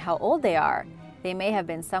considering how old they are. They may have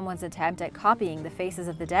been someone's attempt at copying the faces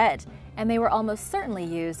of the dead, and they were almost certainly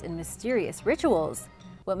used in mysterious rituals.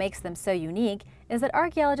 What makes them so unique is that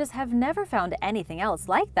archaeologists have never found anything else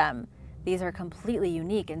like them. These are completely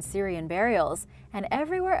unique in Syrian burials and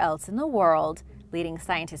everywhere else in the world, leading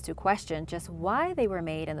scientists to question just why they were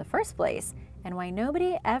made in the first place and why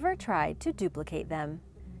nobody ever tried to duplicate them.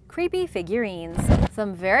 Creepy figurines.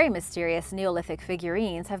 Some very mysterious Neolithic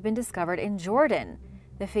figurines have been discovered in Jordan.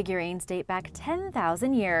 The figurines date back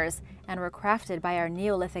 10,000 years and were crafted by our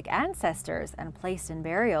Neolithic ancestors and placed in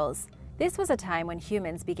burials. This was a time when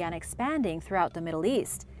humans began expanding throughout the Middle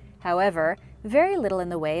East. However, very little in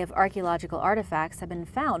the way of archaeological artifacts have been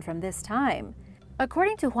found from this time.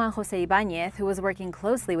 According to Juan José Ibáñez, who was working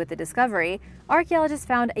closely with the discovery, archaeologists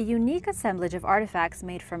found a unique assemblage of artifacts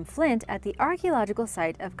made from flint at the archaeological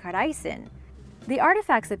site of Karaisin. The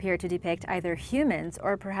artifacts appear to depict either humans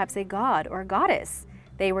or perhaps a god or goddess.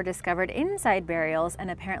 They were discovered inside burials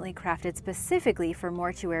and apparently crafted specifically for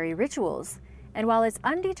mortuary rituals. And while it's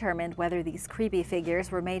undetermined whether these creepy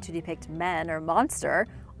figures were made to depict men or monster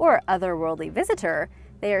or otherworldly visitor,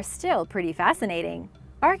 they are still pretty fascinating.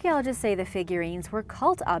 Archaeologists say the figurines were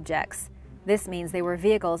cult objects. This means they were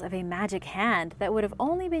vehicles of a magic hand that would have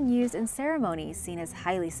only been used in ceremonies seen as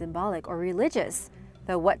highly symbolic or religious.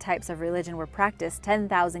 Though what types of religion were practiced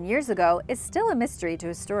 10,000 years ago is still a mystery to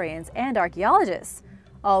historians and archaeologists.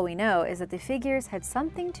 All we know is that the figures had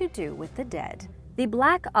something to do with the dead. The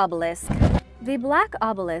Black Obelisk. The Black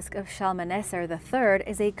Obelisk of Shalmaneser III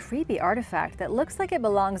is a creepy artifact that looks like it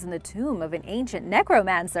belongs in the tomb of an ancient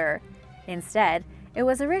necromancer. Instead, it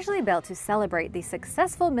was originally built to celebrate the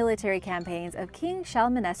successful military campaigns of King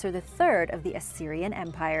Shalmaneser III of the Assyrian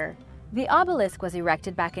Empire. The obelisk was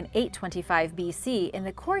erected back in 825 BC in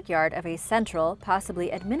the courtyard of a central,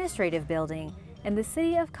 possibly administrative building in the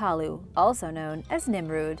city of Kalu, also known as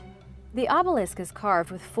Nimrud. The obelisk is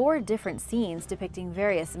carved with 4 different scenes depicting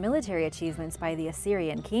various military achievements by the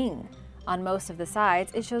Assyrian king. On most of the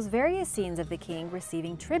sides, it shows various scenes of the king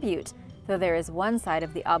receiving tribute, though there is one side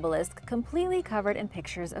of the obelisk completely covered in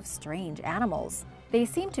pictures of strange animals. They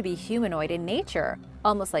seem to be humanoid in nature,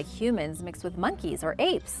 almost like humans mixed with monkeys or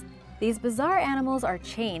apes. These bizarre animals are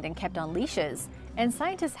chained and kept on leashes, and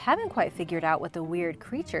scientists haven't quite figured out what the weird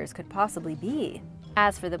creatures could possibly be.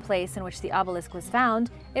 As for the place in which the obelisk was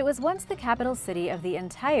found, it was once the capital city of the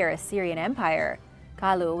entire Assyrian Empire.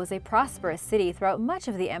 Kalu was a prosperous city throughout much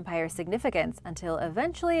of the empire's significance until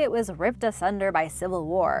eventually it was ripped asunder by civil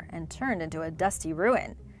war and turned into a dusty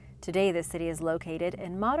ruin. Today the city is located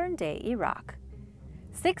in modern-day Iraq.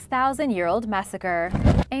 6,000-year-old massacre.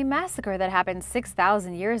 A massacre that happened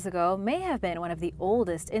 6,000 years ago may have been one of the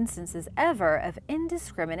oldest instances ever of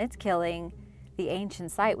indiscriminate killing. The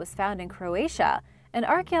ancient site was found in Croatia, and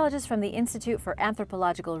archaeologists from the Institute for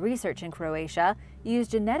Anthropological Research in Croatia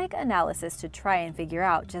used genetic analysis to try and figure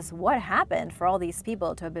out just what happened for all these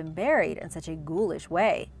people to have been buried in such a ghoulish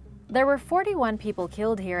way. There were 41 people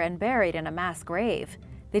killed here and buried in a mass grave.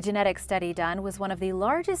 The genetic study done was one of the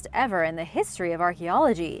largest ever in the history of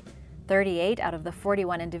archaeology. 38 out of the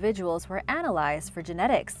 41 individuals were analyzed for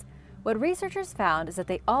genetics. What researchers found is that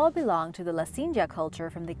they all belong to the Lasinja culture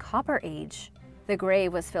from the Copper Age. The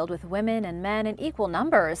grave was filled with women and men in equal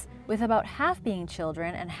numbers, with about half being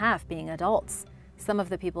children and half being adults. Some of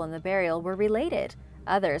the people in the burial were related,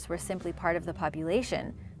 others were simply part of the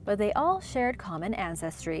population, but they all shared common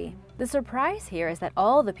ancestry. The surprise here is that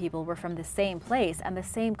all the people were from the same place and the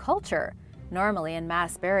same culture. Normally in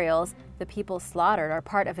mass burials, the people slaughtered are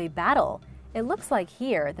part of a battle. It looks like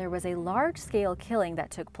here there was a large-scale killing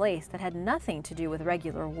that took place that had nothing to do with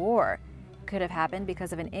regular war. Could have happened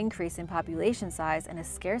because of an increase in population size and a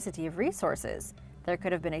scarcity of resources. There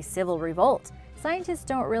could have been a civil revolt. Scientists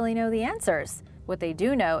don't really know the answers. What they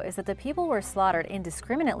do know is that the people were slaughtered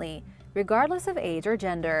indiscriminately, regardless of age or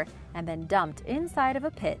gender, and then dumped inside of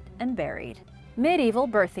a pit and buried. Medieval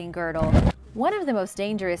birthing girdle. One of the most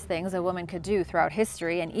dangerous things a woman could do throughout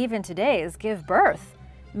history and even today is give birth.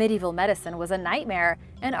 Medieval medicine was a nightmare,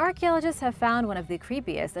 and archaeologists have found one of the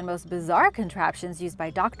creepiest and most bizarre contraptions used by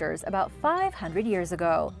doctors about 500 years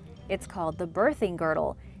ago. It's called the birthing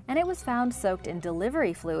girdle, and it was found soaked in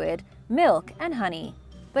delivery fluid, milk, and honey.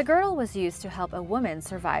 The girdle was used to help a woman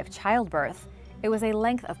survive childbirth. It was a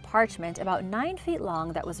length of parchment about 9 feet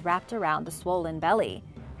long that was wrapped around the swollen belly.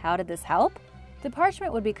 How did this help? The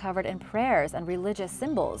parchment would be covered in prayers and religious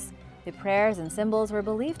symbols. The prayers and symbols were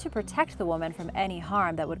believed to protect the woman from any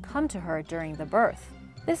harm that would come to her during the birth.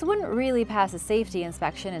 This wouldn't really pass a safety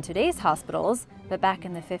inspection in today's hospitals, but back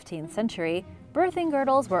in the 15th century, birthing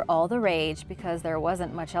girdles were all the rage because there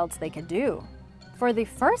wasn't much else they could do. For the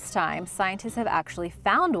first time, scientists have actually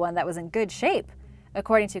found one that was in good shape.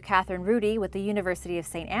 According to Catherine Rudy with the University of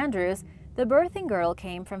St. Andrews, the birthing girdle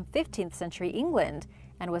came from 15th century England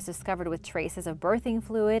and was discovered with traces of birthing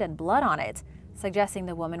fluid and blood on it, suggesting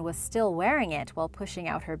the woman was still wearing it while pushing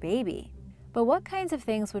out her baby. But what kinds of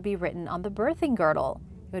things would be written on the birthing girdle?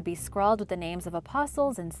 It would be scrawled with the names of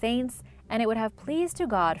apostles and saints, and it would have pleased to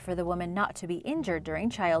God for the woman not to be injured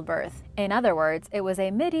during childbirth. In other words, it was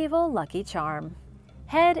a medieval lucky charm.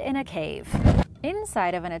 Head in a cave.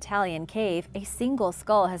 Inside of an Italian cave, a single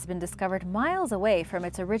skull has been discovered miles away from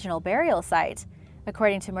its original burial site.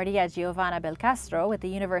 According to Maria Giovanna Belcastro with the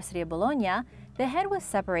University of Bologna, the head was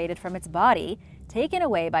separated from its body, taken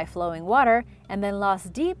away by flowing water, and then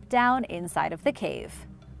lost deep down inside of the cave.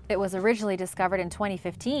 It was originally discovered in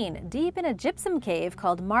 2015, deep in a gypsum cave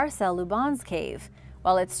called Marcel Lubon's Cave.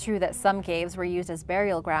 While it's true that some caves were used as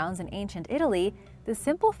burial grounds in ancient Italy, the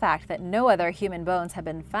simple fact that no other human bones have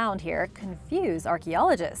been found here confused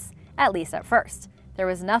archaeologists, at least at first. There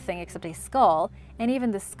was nothing except a skull, and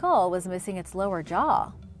even the skull was missing its lower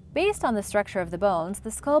jaw. Based on the structure of the bones,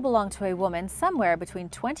 the skull belonged to a woman somewhere between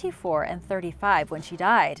 24 and 35 when she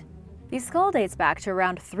died. The skull dates back to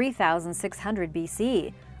around 3600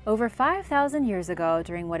 BC, over 5,000 years ago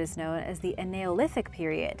during what is known as the Neolithic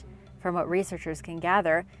period. From what researchers can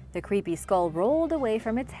gather, the creepy skull rolled away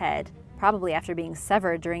from its head, probably after being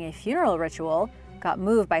severed during a funeral ritual, got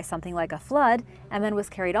moved by something like a flood, and then was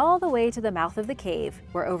carried all the way to the mouth of the cave,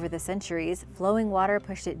 where over the centuries, flowing water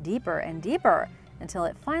pushed it deeper and deeper until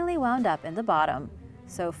it finally wound up in the bottom.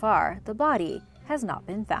 So far, the body has not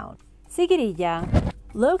been found. Sigiriya.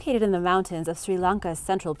 Located in the mountains of Sri Lanka's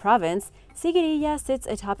central province, Sigiriya sits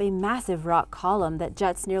atop a massive rock column that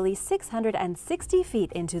juts nearly 660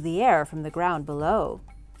 feet into the air from the ground below.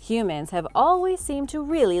 Humans have always seemed to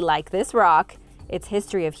really like this rock. Its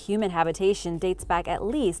history of human habitation dates back at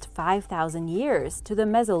least 5,000 years to the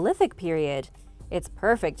Mesolithic period. It's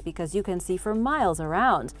perfect because you can see for miles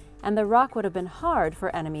around, and the rock would have been hard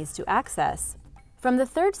for enemies to access. From the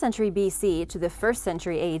 3rd century BC to the 1st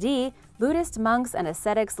century AD, Buddhist monks and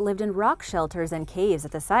ascetics lived in rock shelters and caves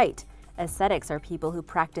at the site. Ascetics are people who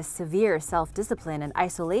practice severe self-discipline and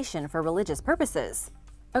isolation for religious purposes.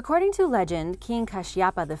 According to legend, King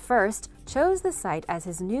Kashyapa I chose the site as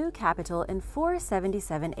his new capital in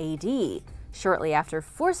 477 AD, shortly after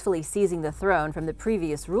forcefully seizing the throne from the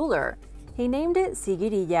previous ruler. He named it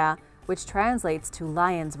Sigiriya, which translates to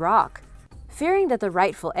Lion's Rock. Fearing that the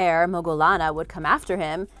rightful heir, Moggolana, would come after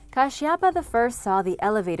him, Kashyapa I saw the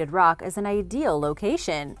elevated rock as an ideal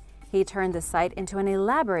location. He turned the site into an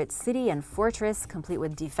elaborate city and fortress complete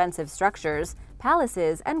with defensive structures,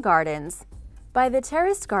 palaces, and gardens. By the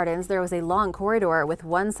terraced gardens, there was a long corridor with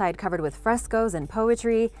one side covered with frescoes and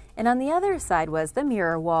poetry, and on the other side was the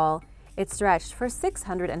mirror wall. It stretched for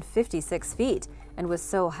 656 feet and was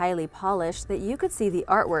so highly polished that you could see the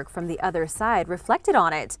artwork from the other side reflected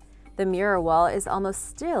on it. The mirror wall is almost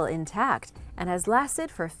still intact and has lasted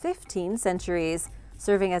for 15 centuries,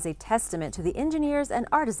 serving as a testament to the engineers and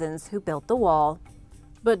artisans who built the wall.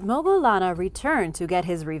 But Moggolana returned to get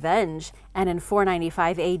his revenge, and in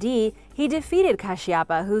 495 AD, he defeated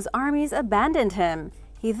Kashyapa, whose armies abandoned him.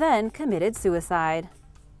 He then committed suicide.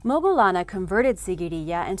 Moggolana converted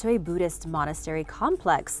Sigiriya into a Buddhist monastery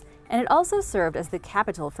complex, and it also served as the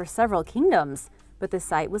capital for several kingdoms. But the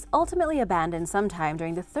site was ultimately abandoned sometime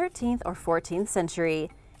during the 13th or 14th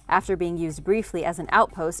century. After being used briefly as an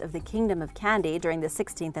outpost of the Kingdom of Kandy during the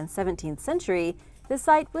 16th and 17th century, the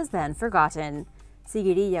site was then forgotten.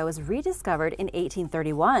 Sigiriya was rediscovered in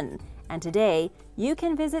 1831, and today you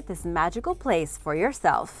can visit this magical place for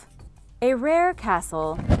yourself. A rare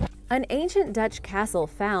castle. An ancient Dutch castle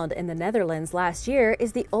found in the Netherlands last year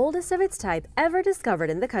is the oldest of its type ever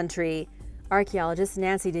discovered in the country. Archaeologist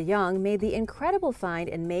Nancy de Jong made the incredible find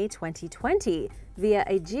in May 2020 via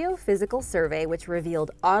a geophysical survey which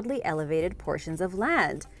revealed oddly elevated portions of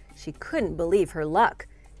land. She couldn't believe her luck.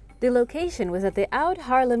 The location was at the Oud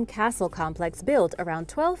Haarlem Castle complex built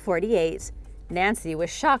around 1248. Nancy was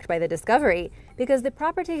shocked by the discovery because the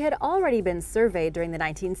property had already been surveyed during the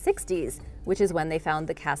 1960s, which is when they found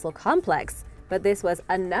the castle complex. But this was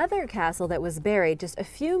another castle that was buried just a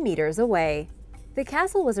few meters away. The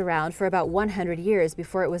castle was around for about 100 years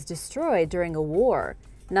before it was destroyed during a war.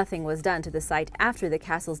 Nothing was done to the site after the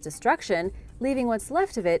castle's destruction, leaving what's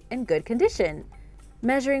left of it in good condition.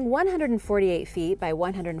 Measuring 148 feet by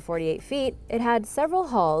 148 feet, it had several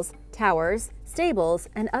halls, towers, stables,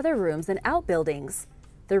 and other rooms and outbuildings.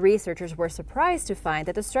 The researchers were surprised to find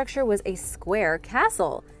that the structure was a square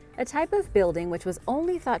castle, a type of building which was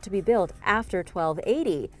only thought to be built after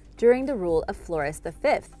 1280, during the rule of Floris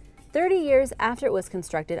V. 30 years after it was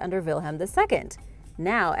constructed under Wilhelm II.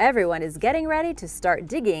 Now everyone is getting ready to start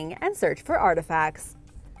digging and search for artifacts.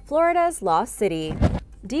 Florida's Lost City.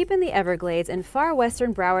 Deep in the Everglades in far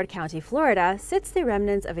western Broward County, Florida, sits the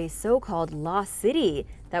remnants of a so-called lost city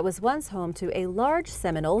that was once home to a large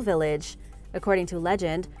Seminole village. According to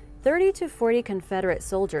legend, 30 to 40 Confederate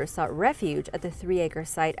soldiers sought refuge at the 3-acre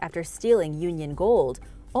site after stealing Union gold,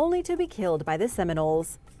 only to be killed by the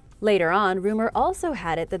Seminoles. Later on, rumor also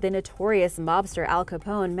had it that the notorious mobster Al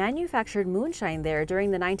Capone manufactured moonshine there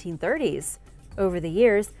during the 1930s. Over the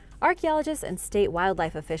years, archaeologists and state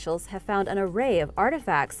wildlife officials have found an array of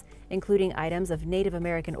artifacts, including items of Native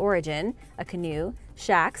American origin, a canoe,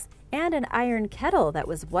 shacks, and an iron kettle that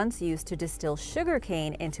was once used to distill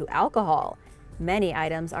sugarcane into alcohol. Many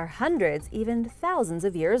items are hundreds, even thousands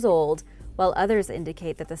of years old, while others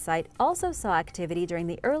indicate that the site also saw activity during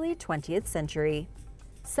the early 20th century.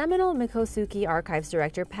 Seminole Miccosukee Archives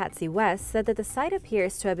Director Patsy West said that the site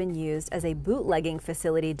appears to have been used as a bootlegging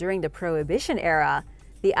facility during the Prohibition era.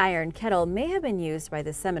 The iron kettle may have been used by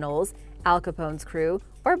the Seminoles, Al Capone's crew,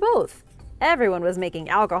 or both. Everyone was making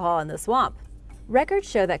alcohol in the swamp. Records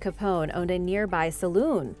show that Capone owned a nearby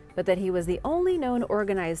saloon, but that he was the only known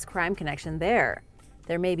organized crime connection there.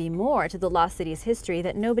 There may be more to the Lost City's history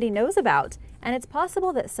that nobody knows about, and it's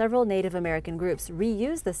possible that several Native American groups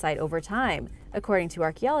reused the site over time, according to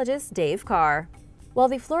archaeologist Dave Carr. While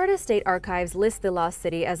the Florida State Archives list the Lost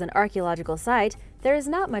City as an archaeological site, there is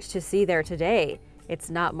not much to see there today. It's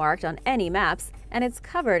not marked on any maps, and it's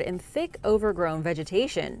covered in thick, overgrown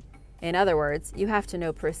vegetation. In other words, you have to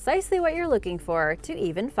know precisely what you're looking for to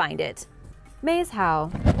even find it. Maes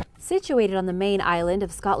Howe. Situated on the main island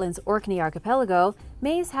of Scotland's Orkney Archipelago,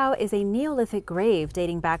 Maes Howe is a Neolithic grave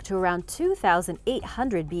dating back to around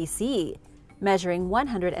 2800 BC. Measuring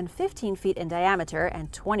 115 feet in diameter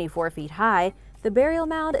and 24 feet high, the burial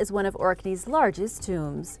mound is one of Orkney's largest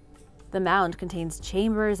tombs. The mound contains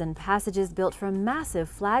chambers and passages built from massive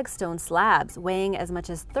flagstone slabs weighing as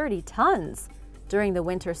much as 30 tons. During the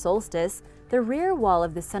winter solstice, the rear wall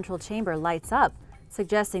of the central chamber lights up,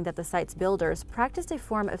 suggesting that the site's builders practiced a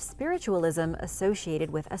form of spiritualism associated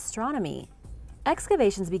with astronomy.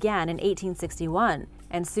 Excavations began in 1861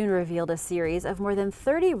 and soon revealed a series of more than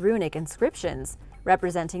 30 runic inscriptions,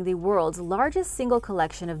 representing the world's largest single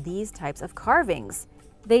collection of these types of carvings.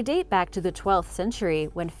 They date back to the 12th century,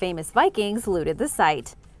 when famous Vikings looted the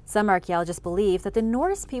site. Some archaeologists believe that the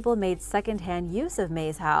Norse people made second-hand use of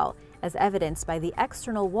Maes Howe, as evidenced by the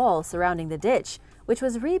external wall surrounding the ditch, which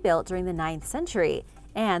was rebuilt during the 9th century,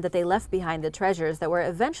 and that they left behind the treasures that were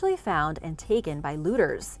eventually found and taken by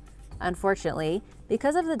looters. Unfortunately,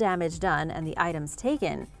 because of the damage done and the items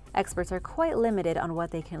taken, experts are quite limited on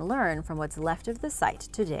what they can learn from what's left of the site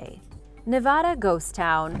today. Nevada Ghost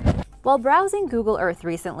Town. While browsing Google Earth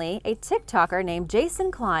recently, a TikToker named Jason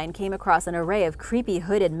Klein came across an array of creepy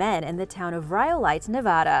hooded men in the town of Rhyolite,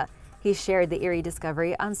 Nevada. He shared the eerie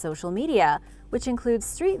discovery on social media, which includes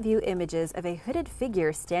street view images of a hooded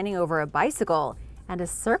figure standing over a bicycle and a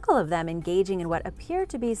circle of them engaging in what appeared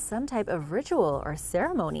to be some type of ritual or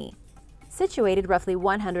ceremony. Situated roughly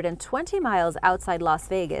 120 miles outside Las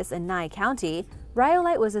Vegas in Nye County,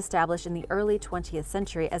 Rhyolite was established in the early 20th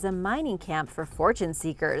century as a mining camp for fortune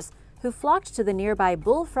seekers, who flocked to the nearby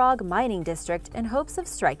Bullfrog Mining District in hopes of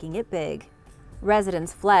striking it big.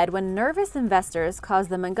 Residents fled when nervous investors caused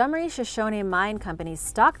the Montgomery Shoshone Mine Company's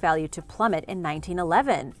stock value to plummet in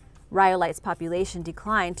 1911. Rhyolite's population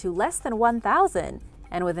declined to less than 1,000,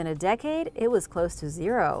 and within a decade, it was close to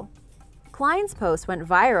zero. Klein's post went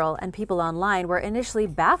viral, and people online were initially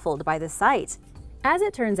baffled by the sight. As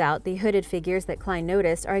it turns out, the hooded figures that Klein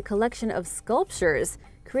noticed are a collection of sculptures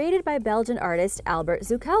created by Belgian artist Albert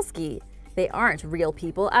Zukalski. They aren't real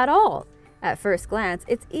people at all. At first glance,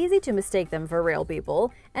 it's easy to mistake them for real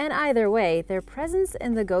people, and either way, their presence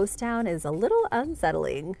in the ghost town is a little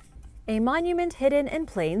unsettling. A monument hidden in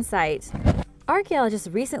plain sight. Archaeologists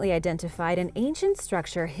recently identified an ancient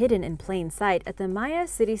structure hidden in plain sight at the Maya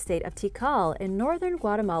city-state of Tikal in northern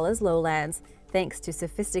Guatemala's lowlands, thanks to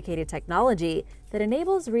sophisticated technology that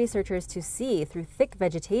enables researchers to see through thick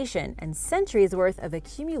vegetation and centuries' worth of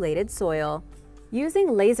accumulated soil.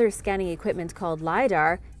 Using laser scanning equipment called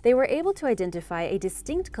LiDAR, they were able to identify a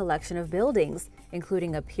distinct collection of buildings,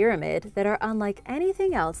 including a pyramid, that are unlike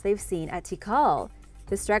anything else they've seen at Tikal.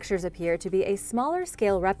 The structures appear to be a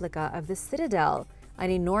smaller-scale replica of the Citadel,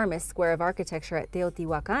 an enormous square of architecture at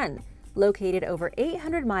Teotihuacan, located over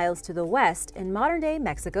 800 miles to the west in modern-day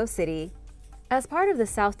Mexico City. As part of the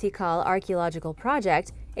South Tikal Archaeological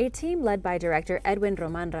Project, a team led by director Edwin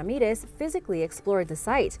Roman Ramirez physically explored the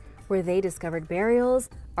site, where they discovered burials,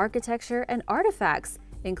 architecture, and artifacts,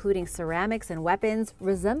 including ceramics and weapons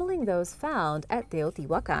resembling those found at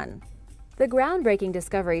Teotihuacan. The groundbreaking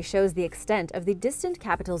discovery shows the extent of the distant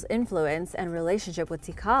capital's influence and relationship with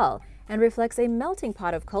Tikal, and reflects a melting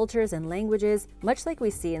pot of cultures and languages, much like we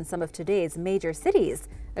see in some of today's major cities,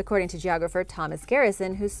 according to geographer Thomas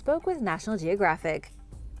Garrison, who spoke with National Geographic.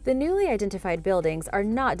 The newly identified buildings are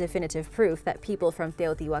not definitive proof that people from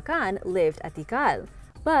Teotihuacan lived at Tikal,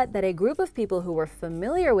 but that a group of people who were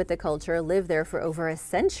familiar with the culture lived there for over a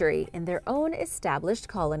century in their own established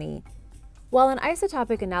colony. While an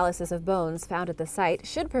isotopic analysis of bones found at the site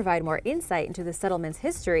should provide more insight into the settlement's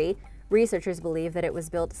history, researchers believe that it was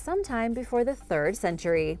built sometime before the 3rd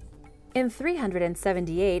century. In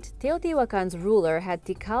 378, Teotihuacan's ruler had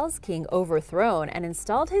Tikal's king overthrown and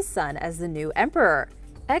installed his son as the new emperor.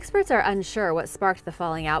 Experts are unsure what sparked the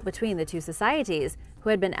falling out between the two societies, who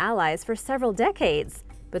had been allies for several decades,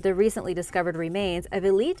 but the recently discovered remains of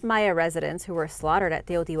elite Maya residents who were slaughtered at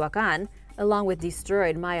Teotihuacan, along with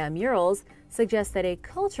destroyed Maya murals, suggest that a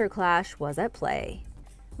culture clash was at play.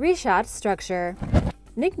 Richat structure.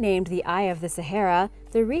 Nicknamed the Eye of the Sahara,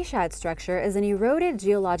 the Richat structure is an eroded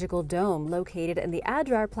geological dome located in the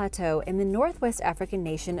Adrar Plateau in the northwest African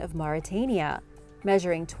nation of Mauritania.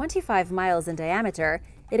 Measuring 25 miles in diameter,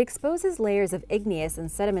 it exposes layers of igneous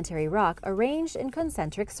and sedimentary rock arranged in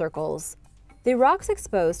concentric circles. The rocks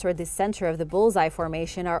exposed toward the center of the bullseye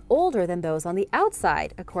formation are older than those on the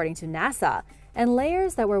outside, according to NASA, and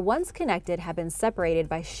layers that were once connected have been separated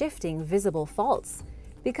by shifting visible faults.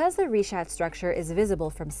 Because the Richat structure is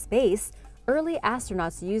visible from space, early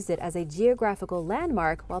astronauts used it as a geographical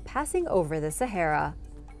landmark while passing over the Sahara.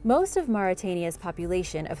 Most of Mauritania's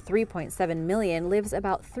population of 3.7 million lives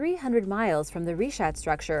about 300 miles from the Richat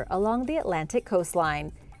structure along the Atlantic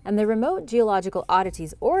coastline, and the remote geological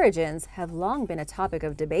oddity's origins have long been a topic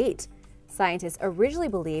of debate. Scientists originally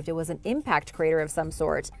believed it was an impact crater of some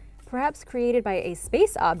sort, perhaps created by a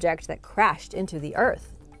space object that crashed into the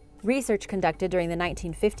Earth. Research conducted during the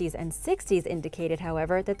 1950s and 60s indicated,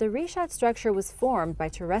 however, that the Richat structure was formed by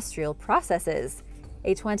terrestrial processes.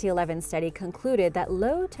 A 2011 study concluded that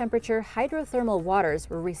low-temperature hydrothermal waters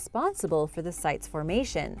were responsible for the site's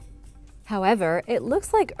formation. However, it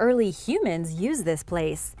looks like early humans used this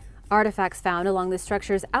place. Artifacts found along the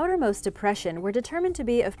structure's outermost depression were determined to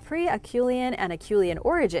be of pre-Acheulean and Acheulean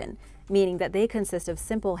origin, meaning that they consist of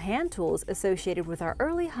simple hand tools associated with our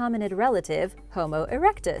early hominid relative, Homo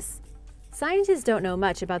erectus. Scientists don't know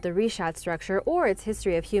much about the Richat structure or its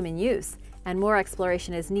history of human use, and more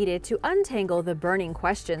exploration is needed to untangle the burning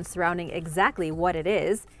questions surrounding exactly what it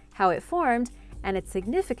is, how it formed, and its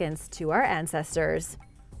significance to our ancestors.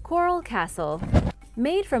 Coral Castle.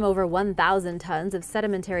 Made from over 1,000 tons of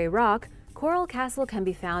sedimentary rock, Coral Castle can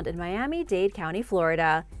be found in Miami-Dade County,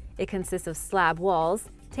 Florida. It consists of slab walls,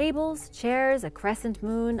 tables, chairs, a crescent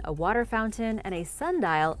moon, a water fountain, and a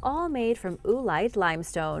sundial, all made from oolite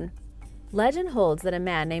limestone. Legend holds that a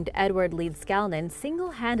man named Edward Leedskalnin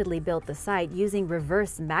single-handedly built the site using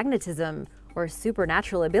reverse magnetism, or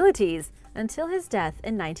supernatural abilities, until his death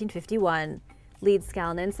in 1951.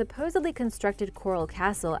 Leedskalnin supposedly constructed Coral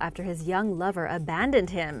Castle after his young lover abandoned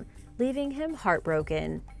him, leaving him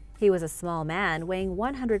heartbroken. He was a small man, weighing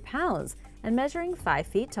 100 pounds and measuring 5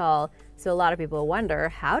 feet tall, so a lot of people wonder,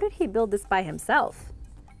 how did he build this by himself?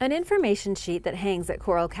 An information sheet that hangs at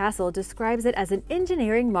Coral Castle describes it as an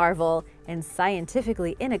engineering marvel and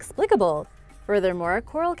scientifically inexplicable. Furthermore,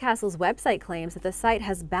 Coral Castle's website claims that the site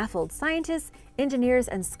has baffled scientists, engineers,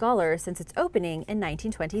 and scholars since its opening in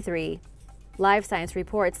 1923. Live Science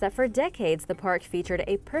reports that for decades the park featured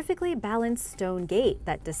a perfectly balanced stone gate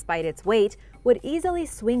that, despite its weight, would easily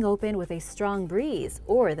swing open with a strong breeze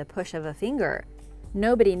or the push of a finger.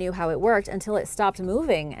 Nobody knew how it worked until it stopped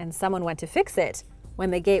moving and someone went to fix it.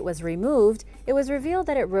 When the gate was removed, it was revealed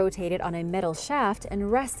that it rotated on a metal shaft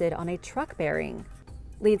and rested on a truck bearing.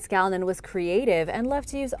 Leedskalnin was creative and loved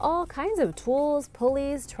to use all kinds of tools,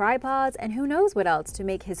 pulleys, tripods, and who knows what else to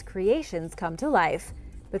make his creations come to life.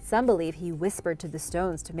 But some believe he whispered to the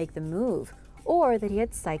stones to make them move, or that he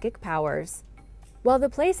had psychic powers. While the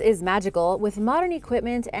place is magical, with modern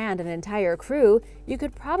equipment and an entire crew, you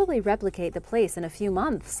could probably replicate the place in a few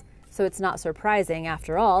months. So it's not surprising,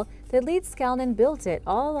 after all, that Leedskalnin built it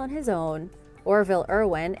all on his own. Orville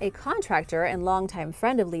Irwin, a contractor and longtime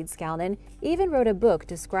friend of Leedskalnin, even wrote a book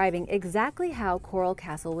describing exactly how Coral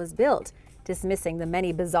Castle was built, dismissing the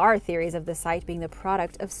many bizarre theories of the site being the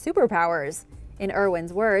product of superpowers. In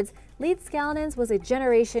Irwin's words, Leedskalnin's was a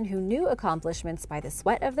generation who knew accomplishments by the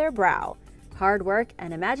sweat of their brow. Hard work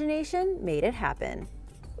and imagination made it happen.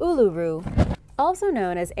 Uluru. Also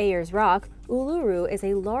known as Ayers Rock, Uluru is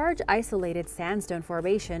a large isolated sandstone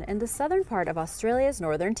formation in the southern part of Australia's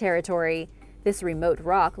Northern Territory. This remote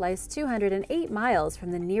rock lies 208 miles from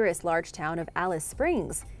the nearest large town of Alice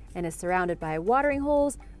Springs and is surrounded by watering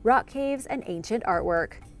holes, rock caves, and ancient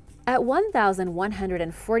artwork. At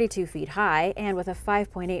 1,142 feet high and with a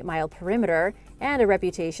 5.8-mile perimeter and a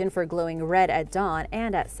reputation for glowing red at dawn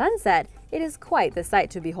and at sunset, it is quite the sight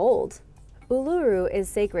to behold. Uluru is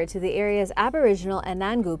sacred to the area's Aboriginal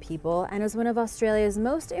Anangu people and is one of Australia's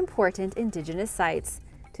most important Indigenous sites.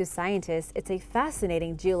 To scientists, it's a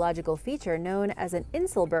fascinating geological feature known as an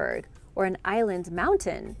Inselberg, or an island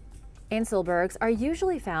mountain. Inselbergs are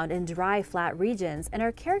usually found in dry, flat regions and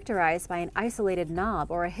are characterized by an isolated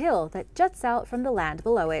knob or a hill that juts out from the land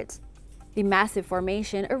below it. The massive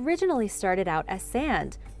formation originally started out as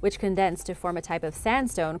sand, which condensed to form a type of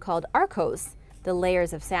sandstone called arkose. The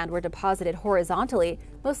layers of sand were deposited horizontally,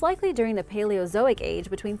 most likely during the Paleozoic age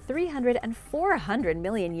between 300 and 400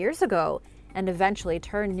 million years ago, and eventually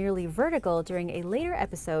turned nearly vertical during a later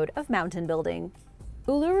episode of mountain building.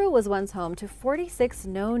 Uluru was once home to 46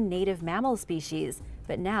 known native mammal species,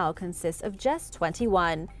 but now consists of just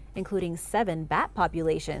 21, including 7 bat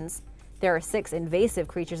populations. There are 6 invasive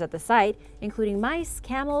creatures at the site, including mice,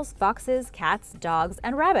 camels, foxes, cats, dogs,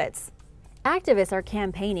 and rabbits. Activists are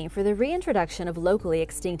campaigning for the reintroduction of locally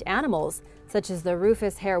extinct animals, such as the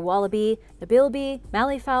rufous hair wallaby, the bilby,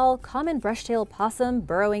 malleefowl, common brushtail possum,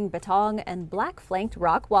 burrowing betong, and black-flanked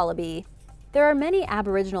rock wallaby. There are many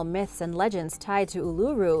Aboriginal myths and legends tied to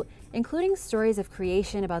Uluru, including stories of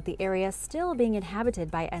creation about the area still being inhabited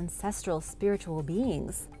by ancestral spiritual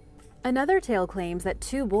beings. Another tale claims that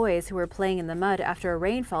 2 boys who were playing in the mud after a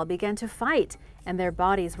rainfall began to fight, and their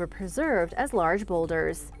bodies were preserved as large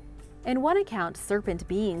boulders. In one account, serpent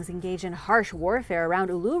beings engage in harsh warfare around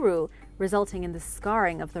Uluru, resulting in the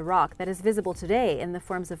scarring of the rock that is visible today in the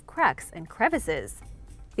forms of cracks and crevices.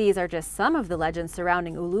 These are just some of the legends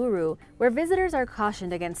surrounding Uluru, where visitors are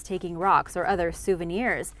cautioned against taking rocks or other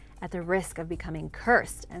souvenirs at the risk of becoming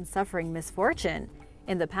cursed and suffering misfortune.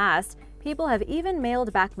 In the past, people have even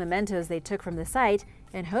mailed back mementos they took from the site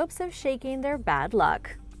in hopes of shaking their bad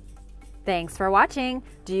luck. Thanks for watching!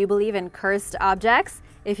 Do you believe in cursed objects?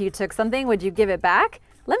 If you took something, would you give it back?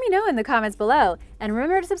 Let me know in the comments below, and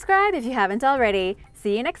remember to subscribe if you haven't already.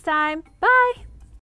 See you next time! Bye!